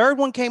 The 3rd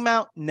one came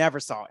out, never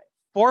saw it.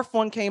 4th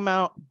one came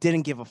out,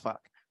 didn't give a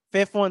fuck.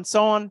 5th one,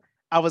 so on.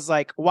 I was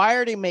like, why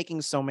are they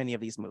making so many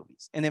of these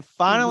movies? And then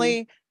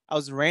finally, I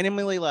was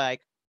randomly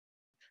like,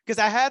 because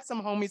I had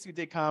some homies who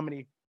did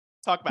comedy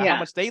talk about how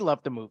much they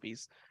love the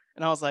movies.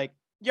 And I was like,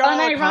 y'all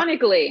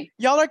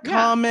are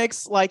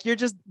comics. Like, you're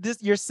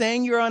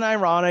saying you're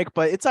unironic,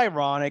 but it's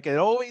ironic. It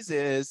always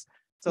is.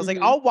 So I was like,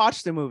 I'll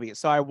watch the movie.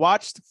 So I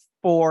watched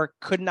 4,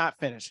 could not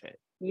finish it.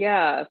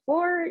 Yeah,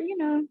 4,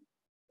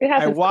 it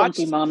has its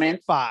funky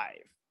moments. 5.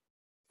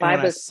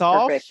 5 was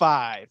saw perfect.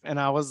 5, and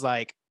I was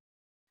like,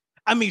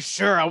 I mean,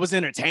 sure, I was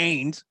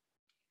entertained,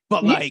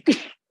 but like,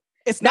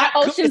 it's not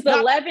Ocean's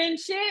 11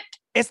 shit.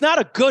 It's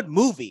not a good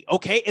movie,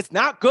 okay? It's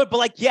not good, but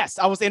like, yes,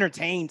 I was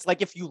entertained.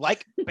 Like, if you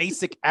like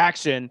basic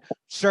action,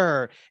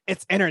 sure,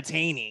 it's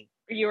entertaining.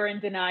 You were in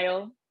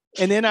denial.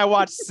 And then I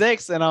watched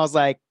 6, and I was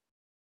like,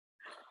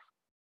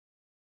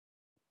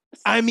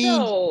 I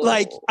mean,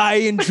 like, I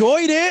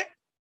enjoyed it.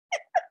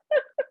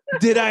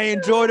 Did I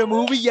enjoy the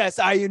movie? Yes,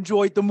 I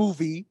enjoyed the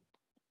movie.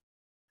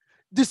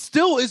 This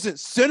still isn't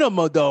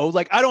cinema, though.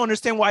 Like, I don't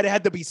understand why there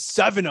had to be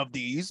 7 of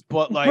these,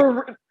 but like,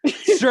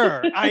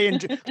 sure, I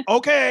enjoy.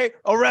 Okay,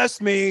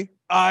 arrest me.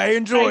 I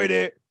enjoyed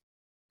it.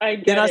 I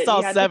get Then I it. saw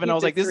You had to Seven. I keep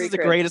was like, this is the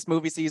secret. greatest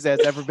movie series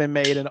that's ever been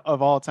made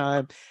of all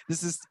time.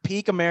 This is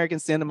peak American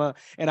cinema.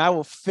 And I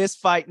will fist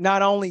fight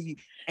not only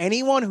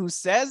anyone who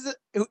says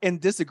and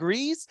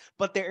disagrees,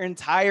 but their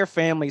entire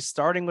family,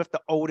 starting with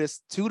the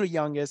oldest to the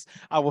youngest.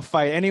 I will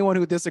fight anyone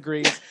who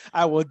disagrees.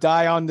 I will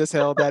die on this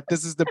hill that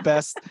this is the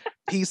best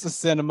piece of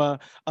cinema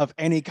of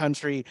any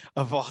country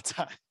of all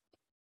time.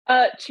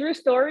 True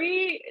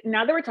story.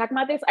 Now that we're talking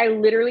about this, I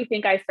literally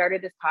think I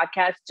started this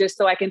podcast just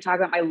so I can talk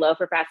about my love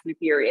for Fast and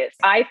Furious.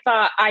 I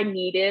thought I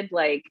needed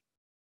like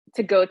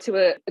to go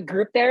to a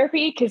group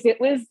therapy because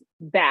it was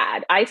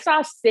bad. I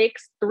saw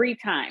 6 3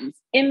 times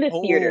in the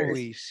theaters.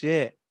 Holy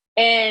shit.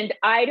 And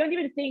I don't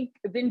even think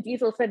Vin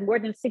Diesel said more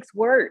than 6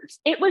 words.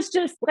 It was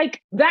just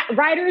like that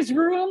writer's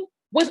room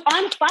was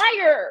on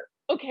fire.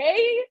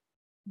 Okay.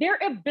 They're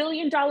a $1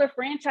 billion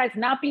franchise,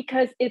 not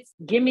because it's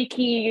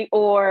gimmicky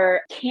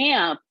or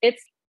camp.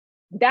 It's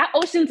that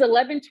Ocean's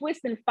 11 twist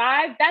and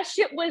 5. That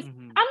shit was,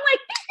 I'm like,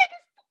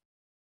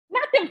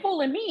 not them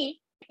fooling me.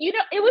 You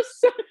know, it was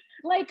so,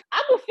 like,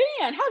 I'm a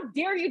fan. How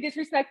dare you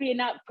disrespect me and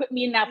not put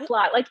me in that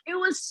plot? Like, it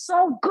was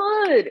so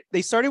good.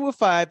 They started with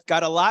 5,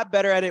 got a lot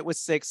better at it with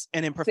 6,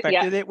 and then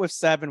perfected it with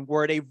 7,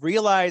 where they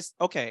realized,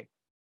 okay,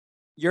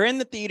 you're in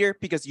the theater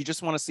because you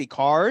just want to see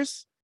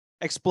cars,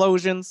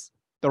 explosions,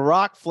 The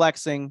Rock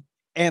flexing,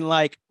 and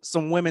like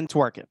some women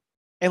twerking.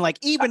 And like,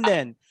 even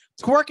then,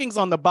 twerking's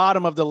on the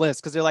bottom of the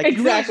list because they're like,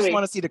 you really just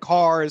want to see the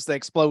cars, the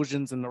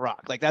explosions, and The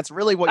Rock. Like, that's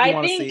really what you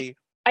want to see.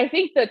 I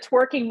think the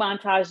twerking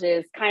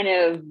montages kind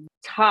of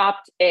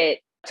topped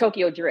it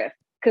Tokyo Drift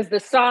because the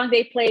song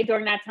they played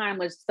during that time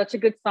was such a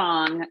good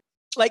song.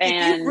 Like,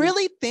 if you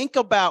really think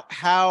about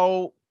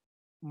how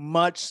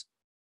much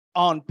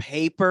on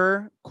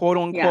paper, quote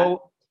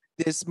unquote,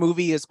 this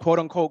movie is quote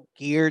unquote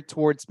geared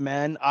towards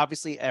men.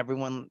 Obviously,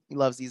 everyone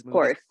loves these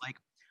movies. Like,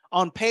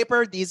 on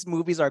paper, these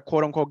movies are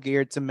quote unquote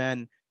geared to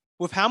men.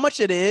 With how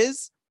much it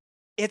is,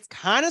 it's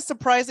kind of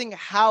surprising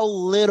how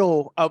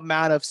little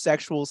amount of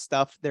sexual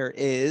stuff there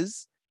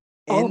is.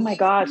 Oh my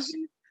gosh. Movies.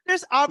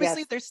 There's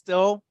obviously, there's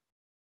still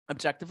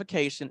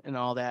objectification and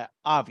all that,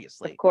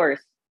 obviously. Of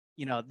course.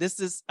 You know, this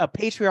is a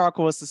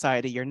patriarchal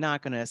society. You're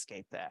not going to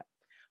escape that.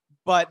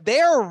 But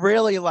they're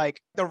really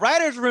like, the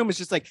writer's room is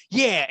just like,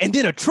 yeah, and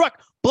then a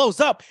truck blows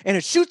up and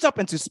it shoots up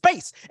into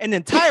space. And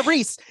then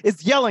Tyrese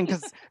is yelling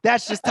because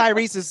that's just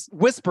Tyrese is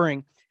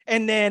whispering.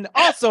 And then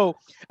also,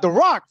 The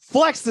Rock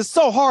flexes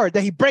so hard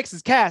that he breaks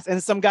his cast.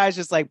 And some guy's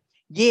just like,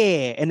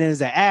 yeah. And then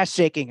there's an ass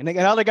shaking. And the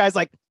other guy's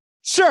like,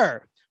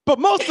 sure. But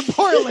most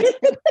importantly...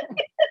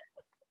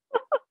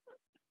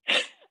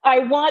 I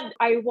want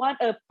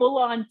a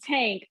full-on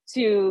tank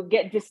to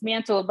get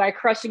dismantled by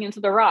crushing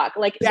into The Rock.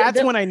 Like,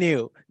 that's when I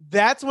knew.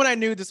 That's when I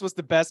knew this was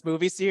the best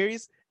movie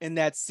series. In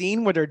that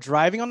scene where they're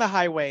driving on the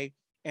highway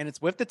and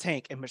it's with the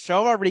tank and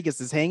Michelle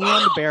Rodriguez is hanging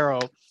on the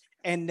barrel.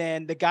 And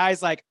then the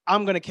guy's like,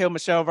 I'm going to kill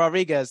Michelle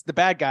Rodriguez, the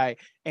bad guy.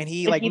 And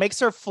he like makes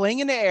her fling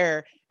in the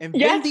air. And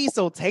Vin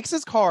Diesel takes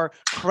his car,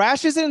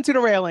 crashes it into the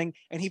railing,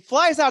 and he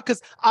flies out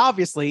because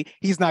obviously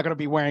he's not going to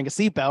be wearing a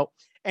seatbelt.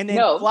 And then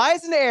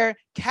flies in the air,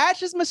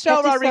 catches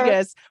Michelle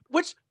Rodriguez,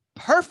 which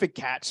perfect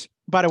catch,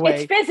 by the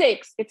way. It's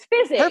physics. It's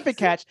physics. Perfect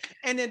catch.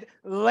 And then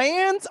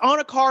lands on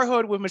a car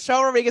hood with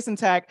Michelle Rodriguez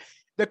intact.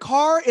 The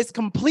car is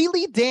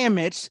completely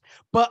damaged,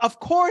 but of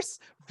course,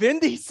 Vin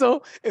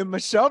Diesel and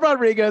Michelle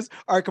Rodriguez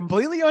are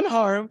completely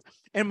unharmed.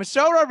 And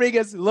Michelle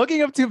Rodriguez,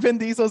 looking up to Vin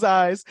Diesel's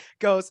eyes,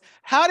 goes,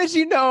 how did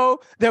you know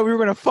that we were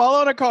going to fall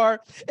on a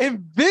car? And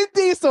Vin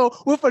Diesel,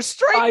 with a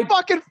straight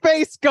fucking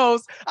face,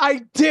 goes,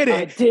 I did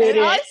it.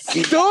 I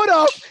stood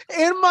up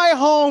in my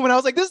home and I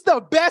was like, this is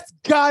the best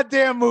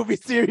goddamn movie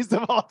series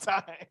of all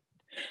time.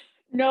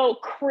 No,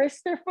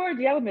 Christopher,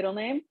 do you have a middle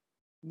name?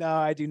 No,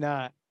 I do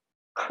not.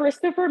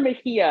 Christopher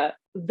Mejia.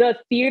 The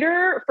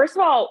theater, first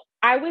of all,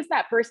 I was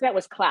that person that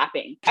was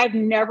clapping. I've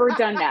never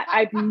done that.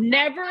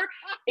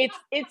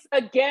 It's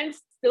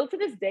against, still to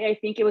this day, I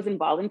think it was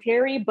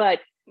involuntary, but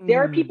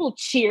there are people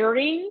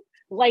cheering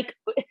like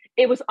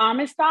it was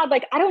Amistad.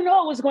 Like, I don't know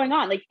what was going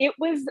on. Like, it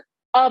was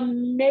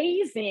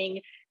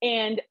amazing.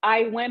 And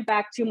I went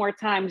back 2 more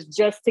times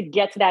just to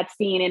get to that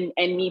scene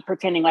and me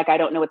pretending like I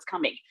don't know what's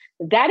coming.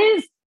 That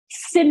is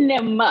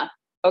cinema,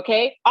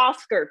 okay?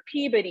 Oscar,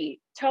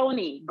 Peabody,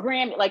 Tony,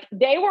 Grammy, like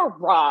they were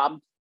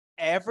robbed.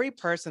 Every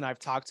person I've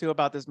talked to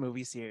about this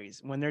movie series,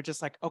 when they're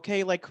just like,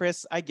 okay, like,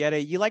 Chris, I get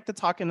it. You like to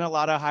talk in a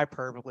lot of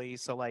hyperbole.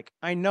 So like,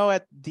 I know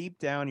at deep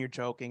down you're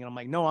joking. And I'm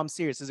like, no, I'm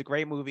serious. It's a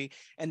great movie.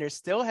 And they're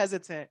still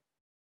hesitant.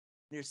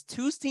 There's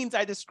 2 scenes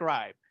I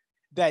describe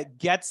that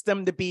gets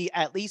them to be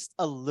at least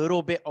a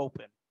little bit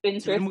open to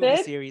the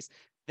movie series.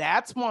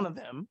 That's one of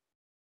them.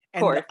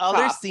 And the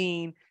other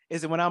scene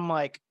is when I'm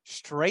like,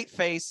 straight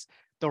face,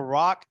 The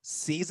Rock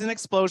sees an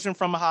explosion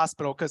from a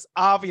hospital because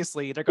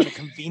obviously they're going to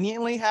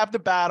conveniently have the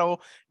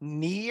battle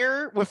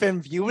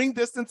within viewing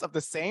distance of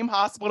the same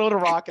hospital The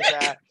Rock is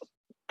at.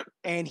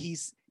 And he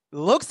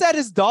looks at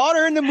his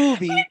daughter in the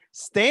movie,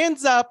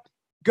 stands up,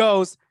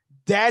 goes,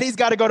 Daddy's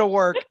got to go to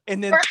work,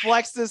 and then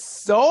flexes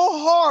so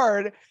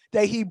hard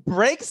that he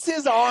breaks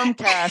his arm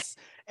cast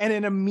and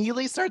then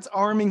immediately starts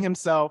arming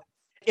himself.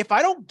 If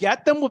I don't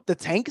get them with the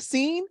tank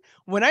scene,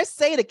 when I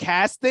say the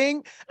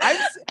casting,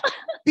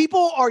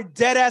 people are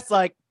dead ass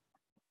like,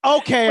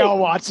 okay, I'll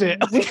watch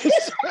it.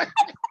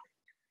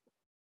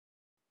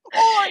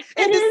 Or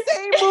in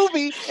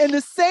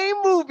the same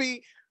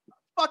movie,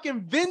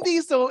 fucking Vin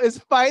Diesel is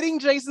fighting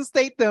Jason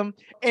Statham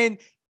and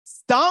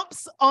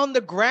stomps on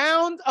the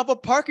ground of a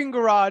parking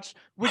garage,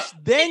 which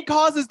then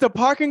causes the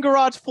parking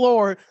garage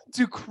floor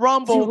to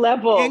crumble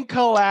and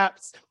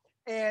collapse.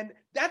 And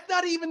that's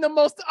not even the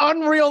most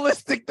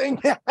unrealistic thing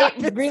that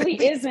happens. It really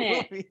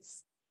isn't.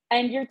 Movies.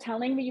 And you're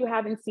telling me you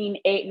haven't seen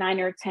 8, 9,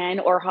 or 10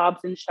 or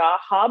Hobbs and Shaw?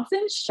 Hobbs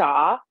and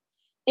Shaw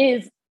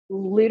is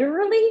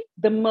literally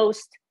the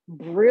most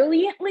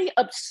brilliantly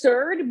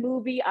absurd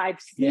movie I've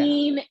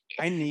seen. Yeah,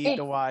 I need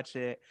to watch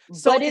it.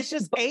 So it's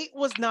just 8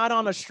 was not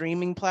on a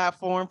streaming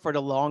platform for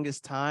the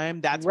longest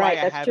time. That's why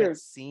I haven't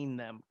seen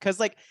them. Because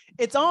like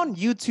it's on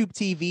YouTube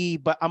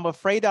TV, but I'm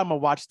afraid I'm gonna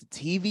watch the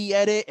TV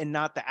edit and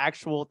not the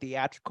actual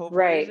theatrical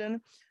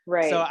version.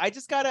 Right. So I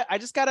just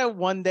gotta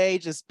one day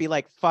just be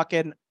like,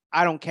 fucking,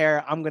 I don't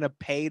care. I'm gonna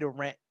pay to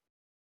rent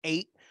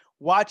 8,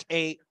 watch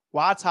 8,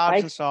 watch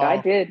Hobbs and Shaw. I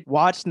did.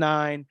 Watch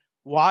 9,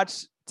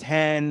 watch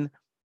 10.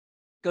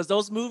 Because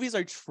those movies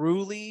are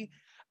truly,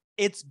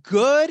 it's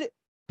good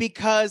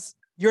because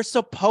you're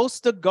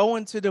supposed to go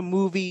into the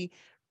movie,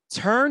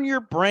 turn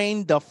your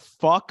brain the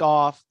fuck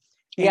off,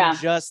 and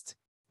just,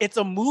 it's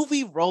a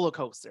movie roller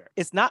coaster.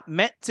 It's not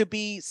meant to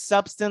be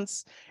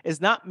substance. It's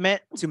not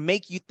meant to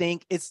make you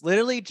think. It's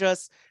literally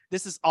just,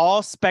 this is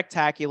all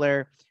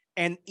spectacular.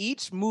 And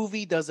each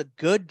movie does a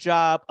good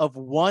job of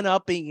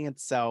one-upping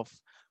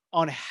itself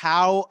on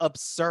how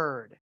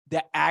absurd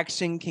the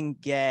action can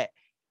get.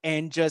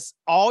 And just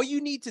all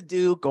you need to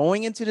do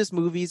going into this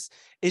movies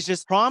is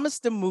just promise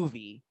the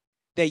movie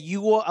that you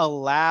will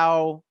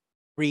allow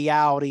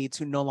reality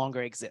to no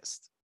longer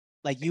exist.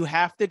 Like you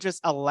have to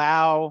just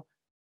allow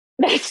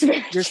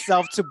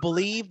yourself to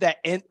believe that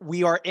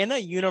we are in a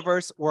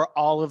universe where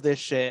all of this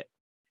shit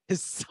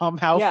is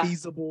somehow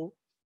feasible.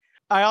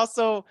 I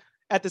also,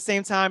 at the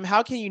same time,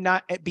 how can you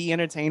not be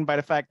entertained by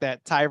the fact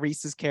that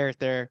Tyrese's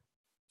character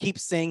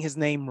keeps saying his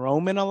name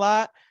Roman a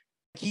lot?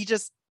 He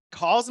just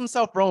calls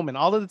himself Roman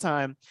all of the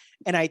time.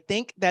 And I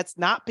think that's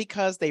not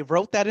because they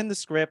wrote that in the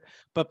script,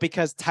 but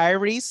because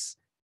Tyrese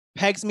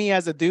pegs me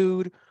as a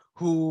dude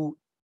who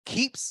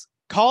keeps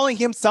calling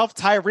himself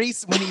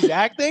Tyrese when he's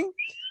acting.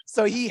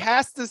 So he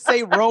has to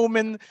say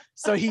Roman.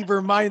 So he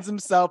reminds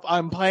himself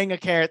I'm playing a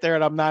character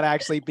and I'm not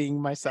actually being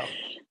myself.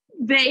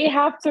 They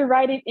have to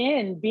write it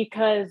in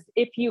because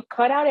if you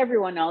cut out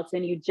everyone else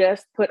and you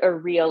just put a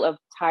reel of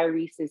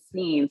Tyrese's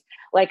scenes,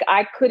 like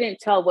I couldn't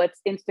tell what's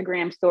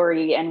Instagram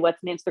story and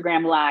what's an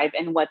Instagram live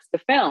and what's the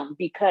film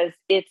because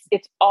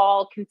it's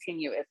all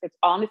continuous. It's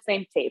all on the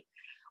same tape.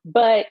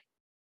 But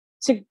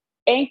to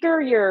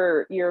anchor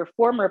your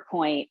former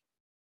point,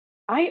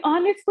 I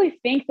honestly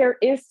think there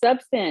is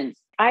substance.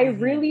 I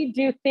really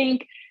do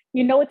think,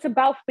 it's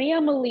about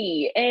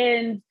family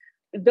and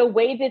the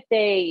way that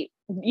they,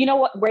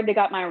 where they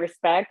got my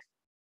respect?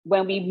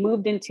 When we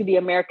moved into the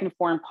American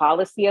foreign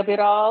policy of it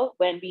all,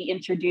 when we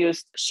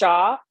introduced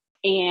Shaw,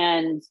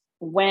 and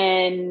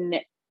when,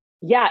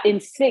 in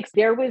 6,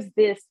 there was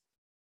this,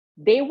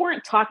 they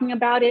weren't talking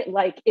about it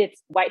like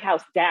it's White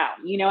House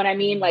down. You know what I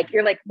mean? Like,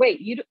 you're like, wait,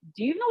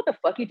 do you know what the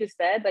fuck you just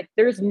said? Like,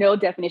 there's no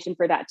definition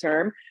for that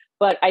term.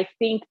 But I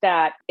think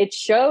that it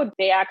showed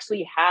they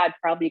actually had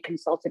probably a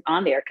consultant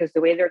on there because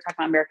the way they were talking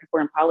about American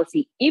foreign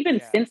policy, even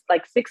since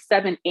like 6,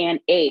 7, and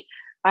 8,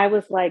 I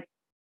was like,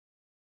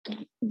 he's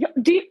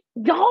talking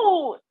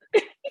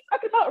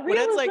about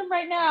realism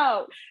right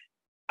now.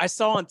 I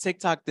saw on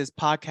TikTok this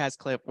podcast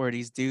clip where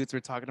these dudes were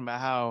talking about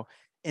how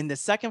in the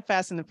second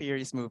Fast and the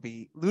Furious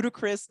movie,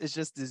 Ludacris is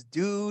just this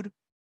dude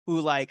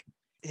who like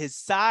his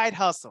side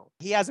hustle.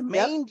 He has a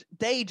main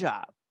day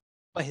job,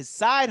 but his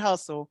side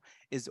hustle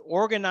is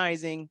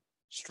organizing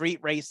street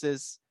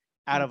races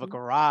out of a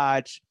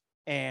garage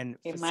and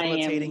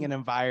facilitating an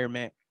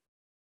environment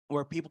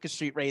where people can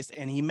street race,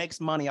 and he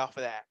makes money off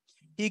of that.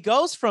 He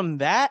goes from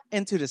that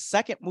into the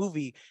second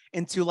movie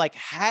into like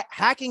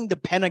hacking the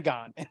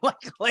Pentagon and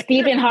like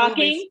Stephen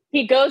Hawking.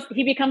 He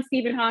becomes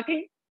Stephen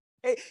Hawking.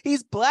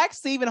 He's Black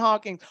Stephen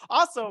Hawking.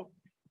 Also,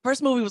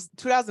 first movie was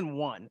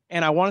 2001,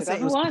 and I want to say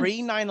it was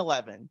pre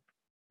 9/11.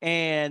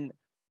 And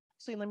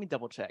actually, let me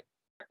double check.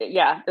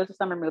 Yeah, it was a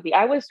summer movie.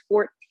 I was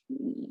 14.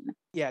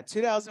 Yeah,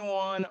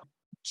 2001,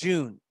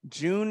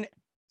 June.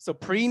 So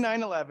pre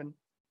 9/11,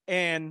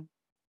 and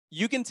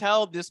you can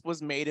tell this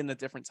was made in a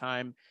different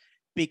time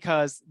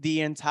because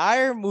the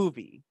entire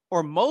movie,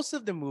 or most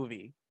of the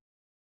movie,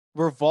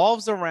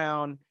 revolves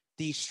around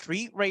these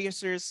street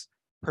racers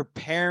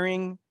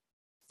preparing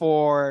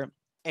for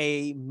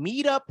a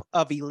meetup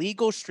of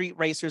illegal street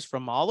racers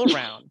from all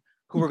around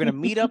who were going to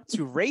meet up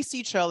to race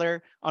each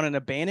other on an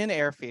abandoned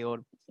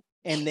airfield.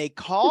 And they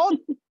called,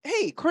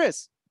 hey,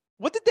 Chris,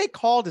 what did they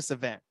call this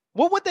event?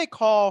 What would they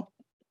call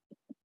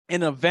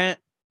an event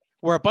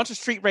where a bunch of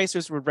street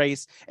racers would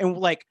race? And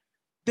like,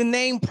 the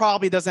name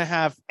probably doesn't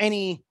have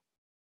any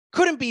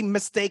couldn't be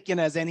mistaken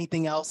as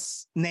anything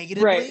else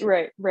negatively.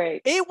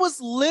 Right. It was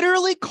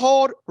literally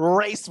called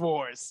Race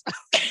Wars.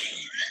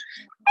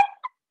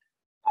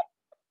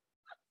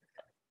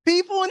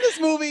 People in this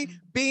movie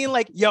being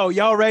like, yo,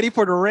 y'all ready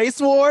for the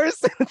race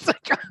wars? It's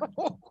like,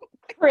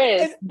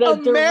 Chris,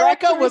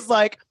 America was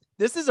like,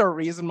 this is a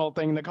reasonable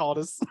thing to call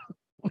this.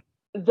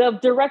 The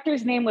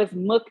director's name was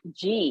Mook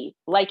G,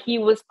 like he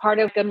was part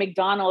of a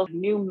McDonald's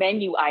new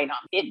menu item.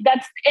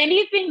 That's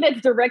anything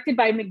that's directed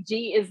by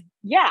McG is,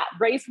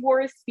 Race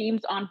Wars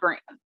seems on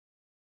brand.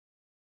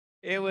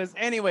 It was,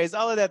 anyways,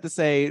 all of that to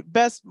say,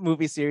 best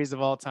movie series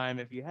of all time.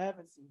 If you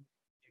haven't seen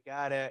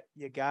it,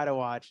 you gotta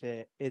watch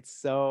it. It's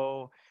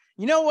so,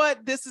 you know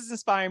what? This is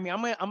inspiring me.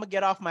 I'm gonna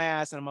get off my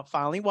ass and I'm gonna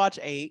finally watch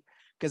 8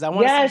 because I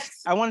want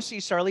to see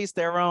Charlize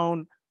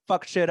Theron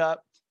fuck shit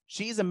up.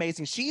 She's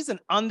amazing. She's an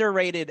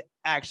underrated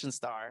action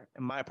star,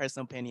 in my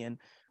personal opinion.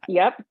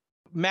 Yep.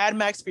 Mad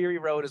Max Fury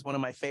Road is one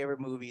of my favorite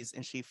movies,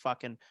 and she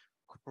fucking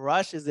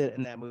crushes it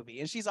in that movie.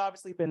 And she's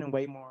obviously been in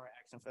way more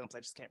action films. I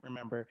just can't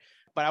remember.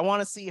 But I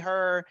want to see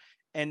her.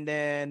 And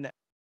then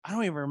I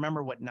don't even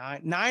remember what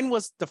 9. 9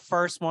 was the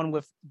first one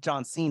with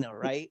John Cena,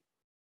 right?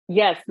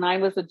 Yes,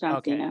 9 was with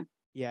John Cena.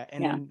 Yeah.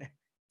 And then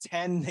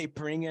 10, they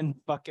bring in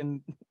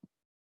fucking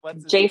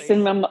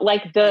Jason Momoa,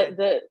 like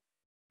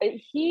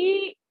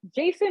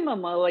Jason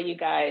Momoa, you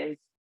guys,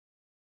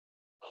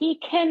 he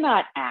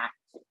cannot act.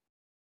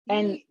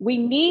 And we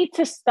need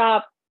to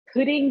stop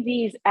putting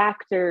these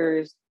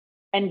actors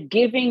and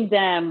giving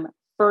them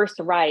first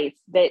rights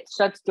that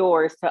shuts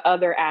doors to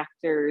other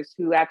actors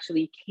who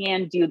actually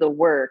can do the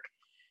work.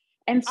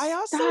 And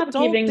stop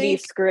giving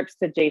these scripts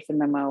to Jason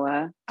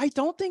Momoa. I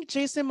don't think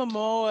Jason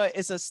Momoa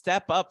is a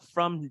step up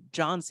from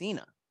John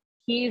Cena.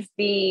 He's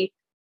the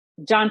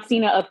John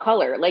Cena of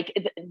color. Like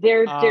it's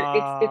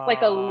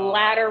like a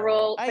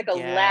lateral,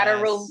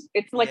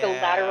 it's like a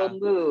lateral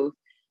move.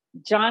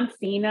 John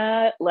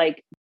Cena,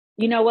 like,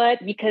 you know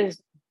what?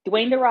 Because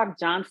Dwayne The Rock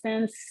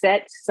Johnson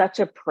set such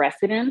a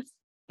precedent.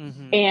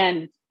 Mm-hmm.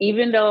 And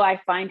even though I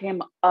find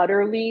him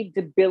utterly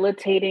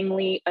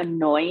debilitatingly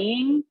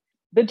annoying,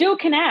 the dude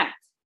can act.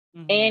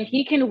 Mm-hmm. And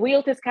he can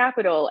wield his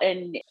capital,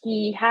 and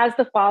he has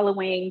the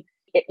following,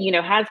 you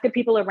know, has good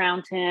people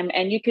around him.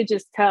 And you could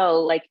just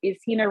tell, like, is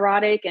he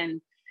neurotic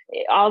and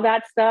all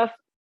that stuff?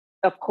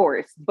 Of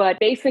course. But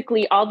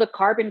basically all the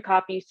carbon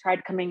copies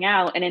tried coming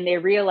out, and then they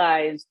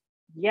realized,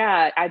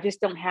 I just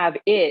don't have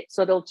it.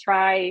 So they'll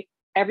try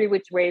every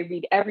which way,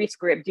 read every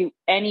script, do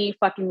any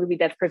fucking movie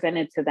that's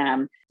presented to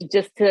them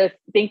just to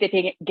think that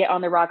they can get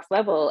on The Rock's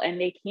level,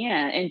 and they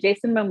can't. And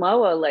Jason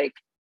Momoa, like,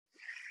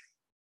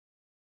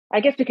 I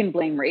guess we can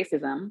blame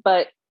racism,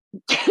 but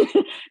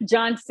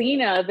John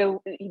Cena,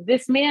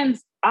 this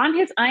man's on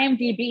his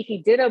IMDb, he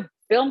did a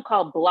film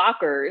called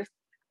Blockers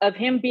of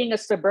him being a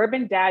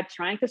suburban dad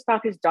trying to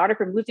stop his daughter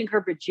from losing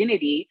her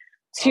virginity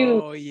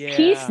to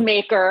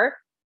Peacemaker,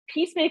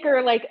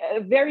 like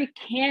a very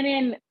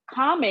canon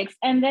comics.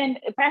 And then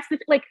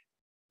like,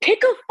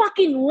 pick a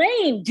fucking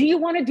lane. Do you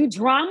want to do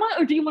drama,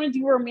 or do you want to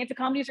do romantic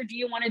comedies, or do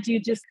you want to do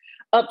just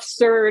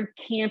absurd,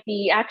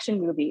 campy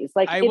action movies?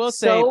 Like, I will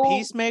say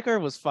Peacemaker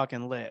was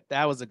fucking lit.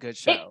 That was a good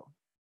show.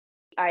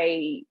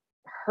 I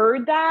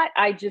heard that.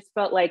 I just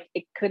felt like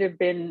it could have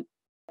been,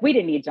 we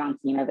didn't need John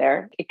Cena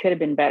there. It could have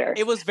been better.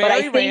 It was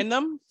very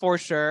random, for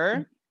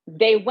sure.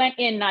 They went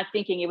in not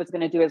thinking it was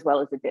going to do as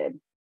well as it did.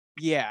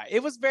 Yeah,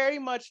 it was very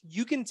much,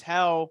 you can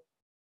tell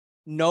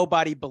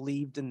nobody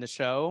believed in the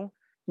show.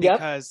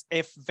 Because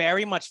it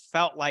very much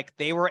felt like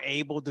they were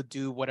able to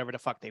do whatever the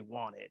fuck they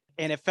wanted.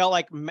 And it felt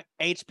like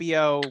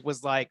HBO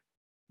was like,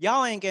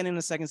 y'all ain't getting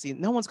a second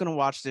season. No one's going to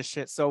watch this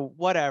shit. So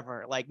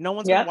whatever. Like, no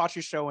one's going to watch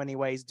your show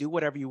anyways. Do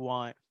whatever you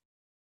want.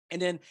 And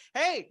then,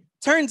 hey,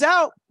 turns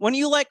out when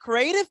you let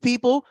creative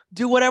people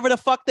do whatever the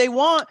fuck they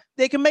want,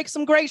 they can make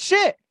some great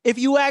shit. If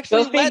you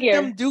actually let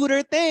them do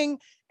their thing.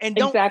 And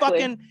don't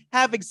fucking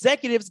have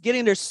executives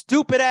getting their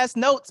stupid ass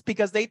notes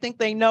because they think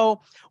they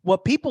know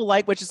what people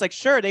like, which is like,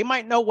 sure, they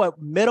might know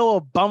what middle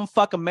of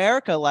bumfuck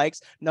America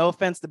likes. No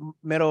offense to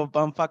middle of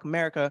bumfuck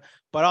America,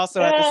 but also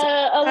at the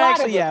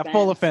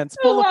full offense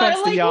to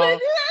y'all.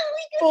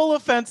 Full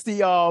offense to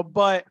y'all.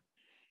 But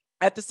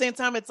at the same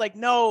time, it's like,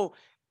 no,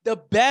 the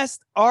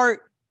best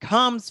art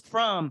comes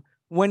from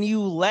when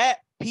you let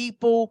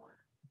people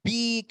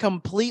be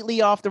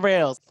completely off the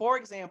rails. For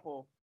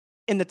example,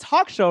 in the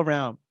talk show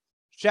realm,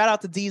 shout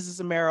out to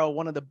Deezus Amaro,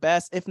 one of the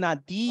best, if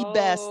not the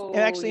best, and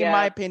actually, in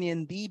my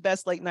opinion, the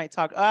best late night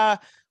talk.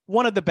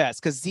 One of the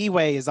best, because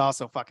Z-Way is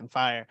also fucking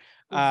fire.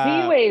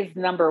 Z-Way is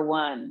number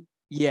one.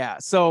 Yeah.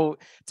 So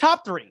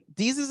top 3,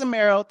 Deezus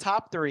Amaro,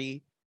 top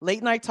 3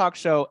 late night talk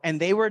show, and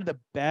they were the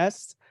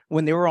best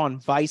when they were on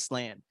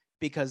Viceland,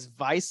 because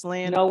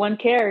Viceland, no one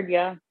cared.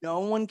 Yeah, no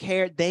one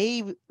cared.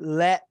 They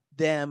let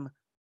them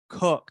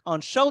cook.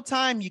 On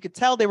Showtime, you could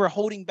tell they were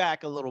holding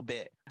back a little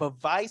bit, but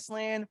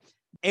Viceland,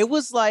 it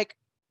was like,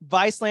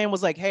 Viceland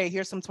was like, hey,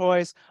 here's some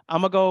toys.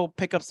 I'm going to go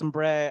pick up some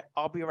bread.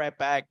 I'll be right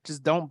back.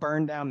 Just don't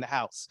burn down the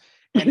house.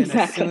 And then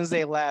as soon as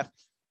they left,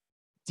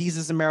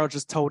 Deezus Amaro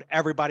just told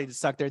everybody to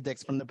suck their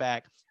dicks from the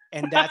back.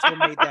 And that's what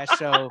made that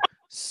show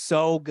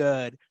so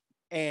good.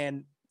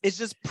 And it's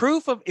just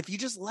proof of if you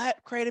just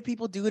let creative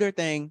people do their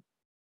thing,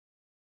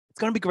 it's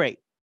going to be great.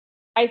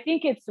 I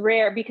think it's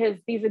rare because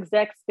these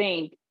execs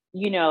think,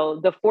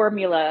 the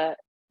formula,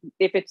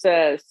 if it's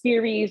a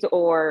series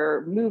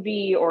or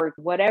movie or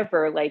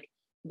whatever, like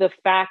the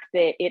fact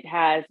that it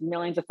has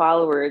millions of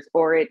followers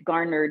or it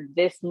garnered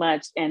this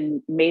much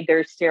and made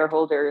their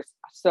shareholders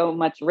so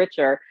much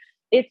richer.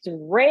 It's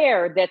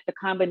rare that the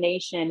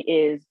combination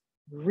is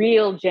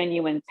real,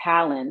 genuine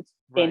talent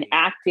in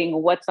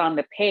acting what's on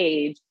the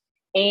page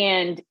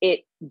and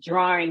it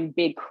drawing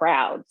big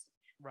crowds.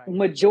 Right.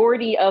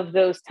 Majority of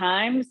those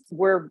times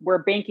we're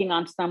banking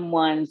on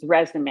someone's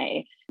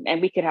resume,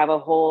 and we could have a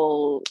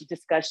whole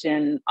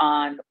discussion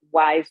on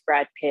why is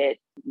Brad Pitt,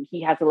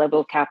 he has a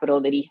level of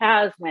capital that he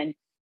has when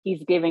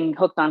he's giving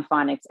Hooked on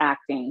Phonics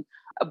acting.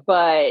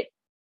 But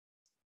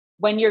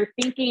when you're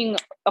thinking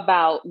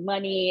about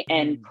money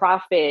and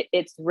profit,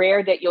 it's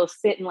rare that you'll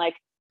sit and like,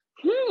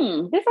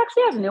 this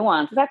actually has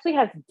nuance. This actually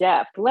has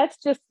depth. Let's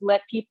just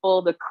let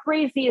people, the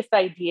craziest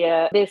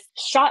idea, this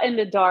shot in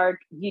the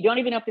dark, you don't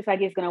even know if this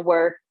idea is going to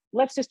work.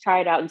 Let's just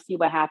try it out and see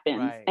what happens.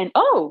 Right. And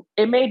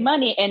it made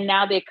money. And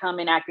now they come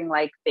in acting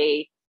like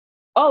we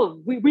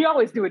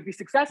always do it, be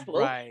successful.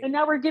 Right. And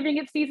now we're giving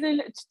it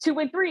season 2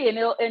 and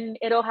 3 and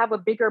it'll have a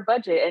bigger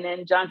budget. And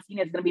then John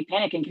Cena is going to be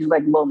panicking. He's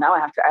like, well, now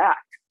I have to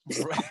act.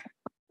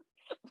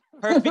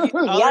 Right.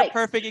 Other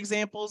perfect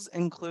examples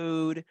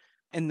include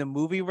in the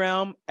movie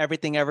realm,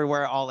 Everything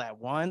Everywhere All at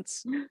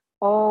Once.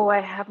 Oh,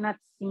 I have not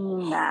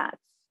seen that.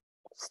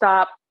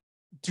 Stop.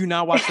 Do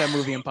not watch that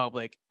movie in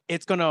public.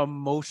 It's going to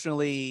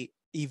emotionally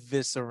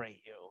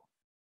eviscerate you.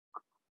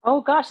 Oh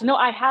gosh, no,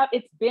 I have.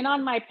 It's been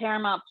on my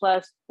Paramount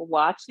Plus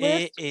watch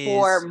list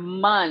for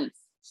months.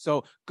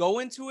 So go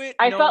into it.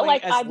 I felt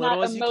like I'm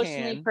not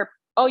emotionally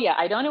Oh yeah,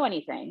 I don't know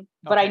anything,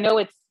 but I know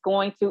it's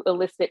going to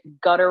elicit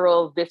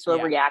guttural, visceral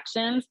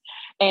reactions.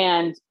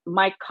 And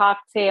my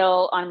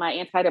cocktail on my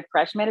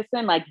antidepressant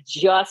medicine, like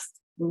just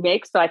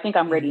mixed. So I think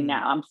I'm ready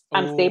now.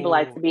 I'm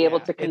stabilized to be able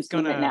to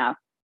consume it now.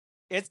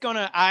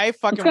 I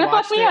fucking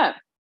watched it.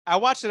 I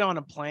watched it on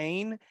a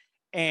plane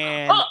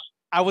and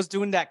I was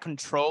doing that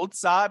controlled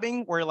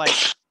sobbing where like,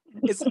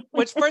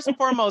 which first and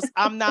foremost,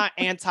 I'm not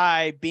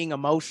anti being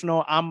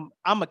emotional. I'm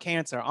a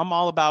Cancer. I'm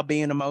all about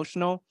being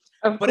emotional.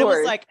 But it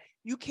was like,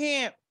 you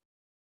can't,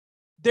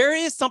 there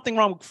is something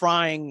wrong with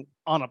crying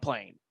on a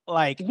plane.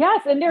 Like,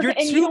 yes, and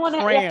you don't want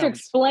to have to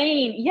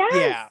explain.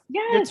 Yes,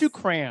 you're too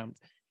crammed.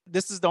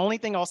 This is the only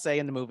thing I'll say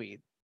in the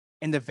movie.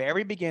 In the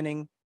very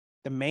beginning,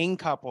 the main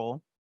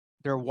couple,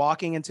 they're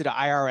walking into the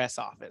IRS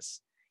office,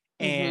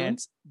 and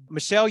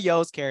Michelle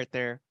Yeoh's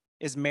character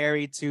is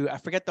married to, I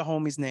forget the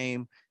homie's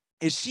name,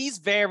 and she's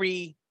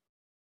very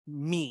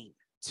mean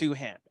to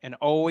him and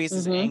always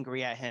is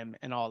angry at him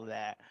and all of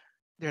that.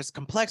 There's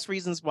complex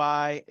reasons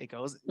why it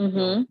goes,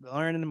 you'll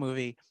learn in the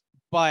movie.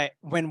 But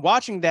when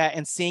watching that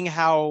and seeing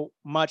how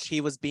much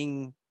he was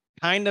being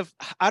kind of,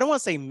 I don't want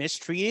to say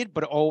mistreated,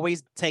 but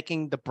always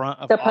taking the brunt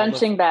of the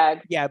punching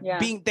bag. Yeah,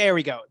 being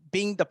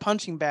the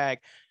punching bag.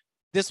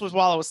 This was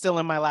while I was still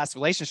in my last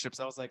relationship.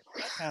 So I was like,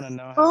 I kind of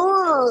know how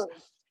it goes.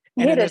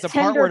 And then there's a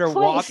part where they're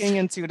walking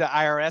into the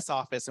IRS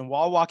office, and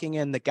while walking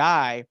in, the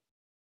guy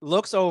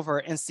looks over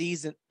and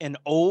sees an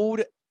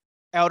old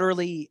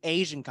elderly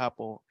Asian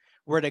couple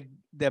where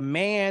the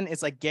man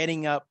is like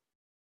getting up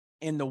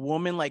and the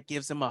woman like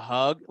gives him a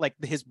hug, like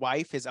his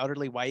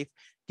elderly wife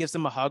gives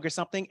him a hug or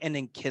something and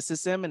then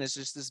kisses him. And it's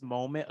just this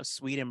moment of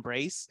sweet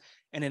embrace.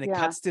 And then it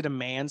cuts to the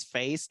man's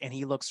face and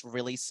he looks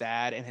really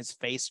sad and his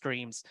face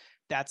screams,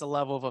 that's a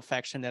level of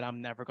affection that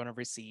I'm never going to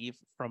receive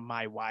from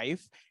my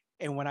wife.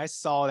 And when I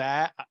saw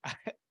that,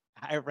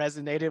 I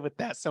resonated with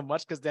that so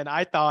much because then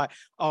I thought,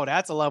 oh,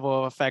 that's a level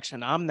of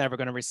affection I'm never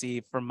going to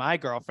receive from my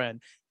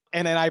girlfriend.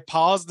 And then I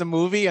paused the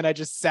movie and I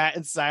just sat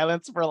in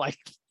silence for like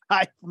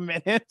 5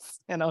 minutes.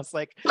 And I was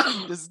like,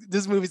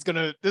 this movie's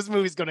gonna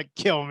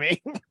kill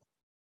me.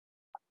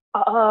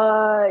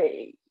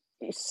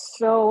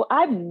 So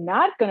I'm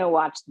not gonna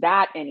watch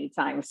that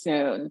anytime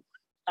soon.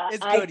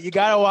 It's good. You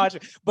gotta watch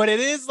it. But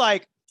it is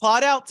like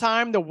plot out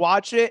time to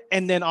watch it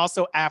and then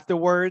also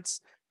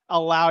afterwards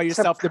allow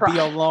yourself to be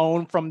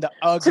alone from the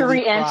ugly to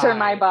re-enter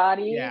my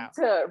body,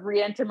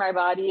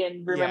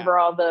 and remember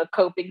all the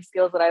coping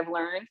skills that I've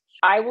learned.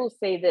 I will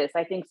say this,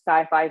 I think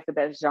sci-fi is the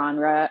best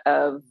genre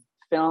of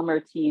film or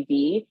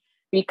TV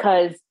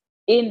because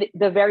in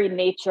the very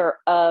nature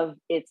of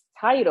its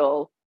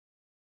title,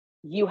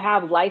 you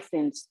have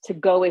license to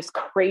go as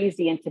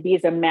crazy and to be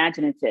as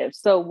imaginative.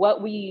 So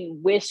what we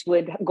wish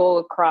would go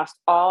across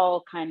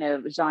all kind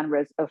of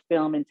genres of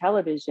film and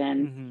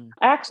television.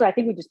 Actually, I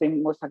think we've just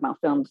been most talking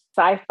about films.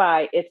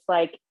 Sci-fi, it's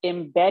like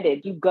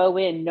embedded. You go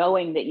in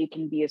knowing that you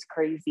can be as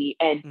crazy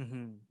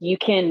and you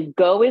can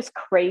go as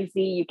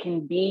crazy. You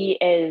can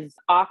be as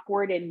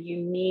awkward and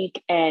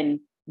unique and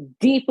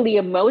deeply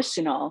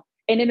emotional.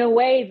 And in a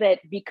way that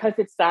because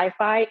it's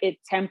sci-fi, it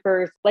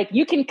tempers, like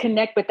you can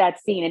connect with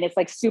that scene and it's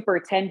like super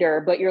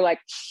tender, but you're like,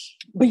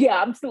 but yeah,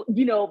 I'm still,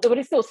 but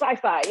it's still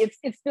sci-fi.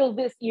 It's still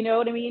this, you know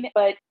what I mean?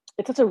 But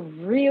it's such a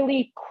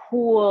really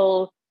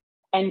cool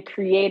and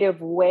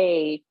creative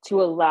way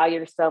to allow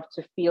yourself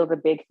to feel the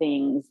big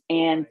things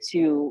and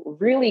to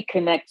really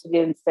connect to the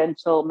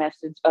essential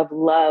message of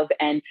love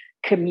and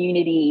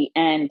community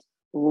and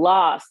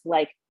loss.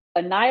 Like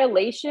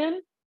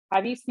Annihilation.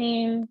 Have you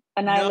seen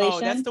Annihilation? No,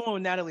 that's the one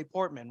with Natalie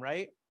Portman,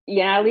 right?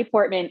 Yeah, Natalie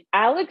Portman.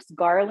 Alex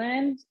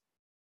Garland.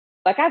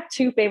 Like, I have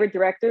two favorite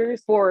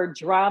directors for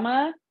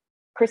drama,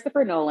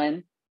 Christopher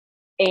Nolan,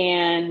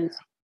 and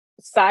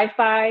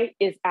sci-fi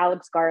is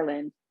Alex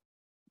Garland.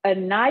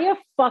 Anaya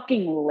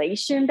fucking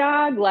Lation,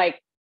 dog.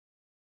 Like,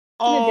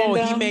 oh,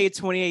 he made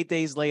 28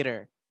 Days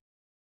Later.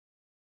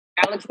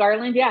 Alex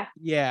Garland, yeah.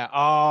 Yeah. Oh,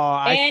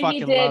 I And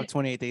fucking love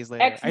 28 Days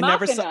Later. Ex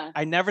Machina.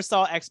 I never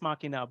saw Ex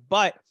Machina,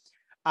 but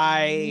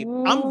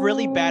I'm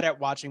really bad at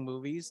watching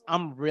movies.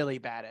 I'm really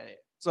bad at it.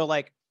 So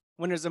like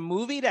when there's a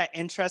movie that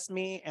interests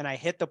me and I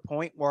hit the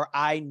point where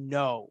I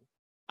know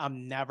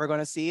I'm never going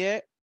to see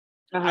it,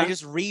 I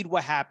just read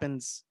what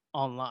happens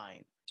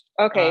online.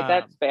 Okay,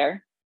 that's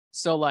fair.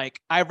 So like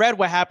I read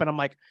what happened. I'm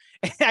like,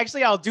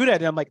 actually, I'll do that.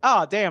 And I'm like,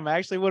 oh, damn, I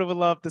actually would have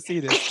loved to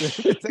see this.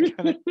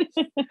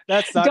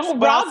 That sucks. Don't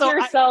rob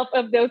yourself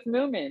of those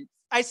moments.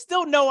 I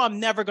still know I'm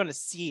never going to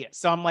see it.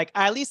 So I'm like,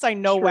 at least I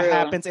know what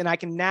happens and I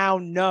can now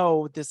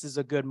know this is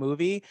a good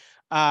movie.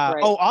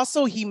 Oh,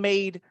 also he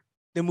made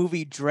the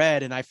movie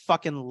Dread and I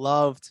fucking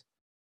loved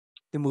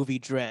the movie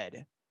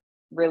Dread.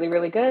 Really,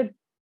 really good.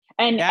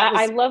 And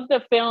I love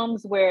the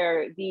films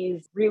where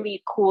these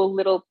really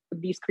cool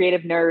these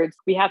creative nerds,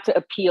 we have to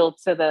appeal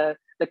to the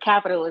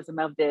capitalism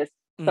of this.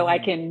 So I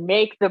can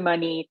make the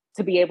money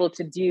to be able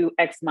to do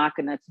Ex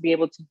Machina, to be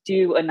able to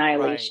do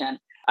Annihilation.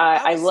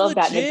 I love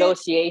that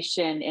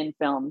negotiation in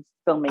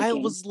filmmaking. I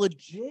was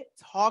legit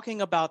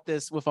talking about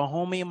this with a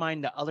homie of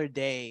mine the other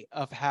day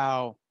of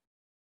how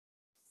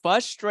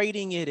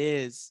frustrating it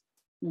is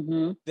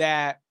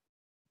that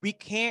we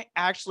can't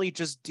actually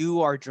just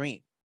do our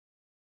dream.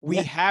 We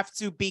have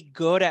to be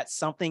good at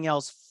something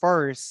else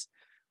first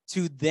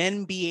to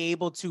then be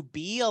able to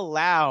be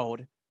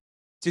allowed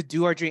to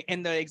do our dream.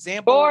 And the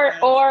example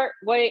or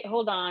wait,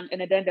 hold on, an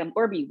addendum,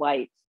 or be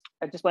white.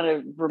 I just want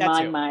to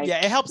remind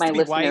it helps my to be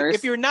listeners. white.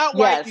 If you're not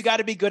white, you got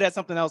to be good at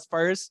something else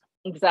first.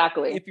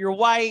 Exactly. If you're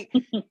white,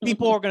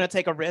 people are going to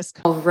take a risk.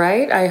 All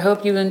right. I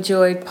hope you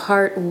enjoyed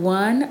part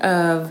 1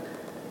 of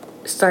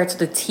Starts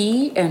with a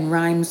T and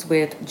Rhymes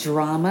with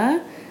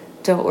Drama.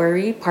 Don't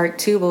worry, part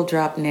 2 will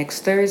drop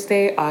next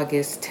Thursday,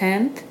 August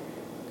 10th,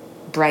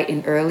 bright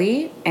and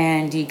early,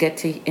 and you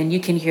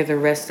can hear the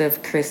rest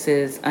of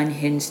Chris's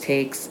unhinged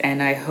takes.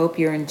 And I hope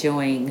you're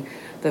enjoying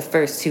the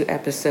first 2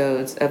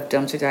 episodes of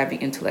Dumpster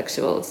Diving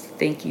Intellectuals.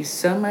 Thank you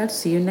so much.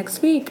 See you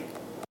next week.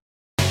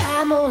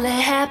 I'm only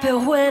happy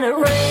when it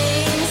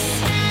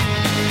rains.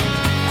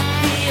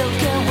 I feel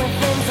good when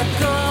things are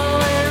going.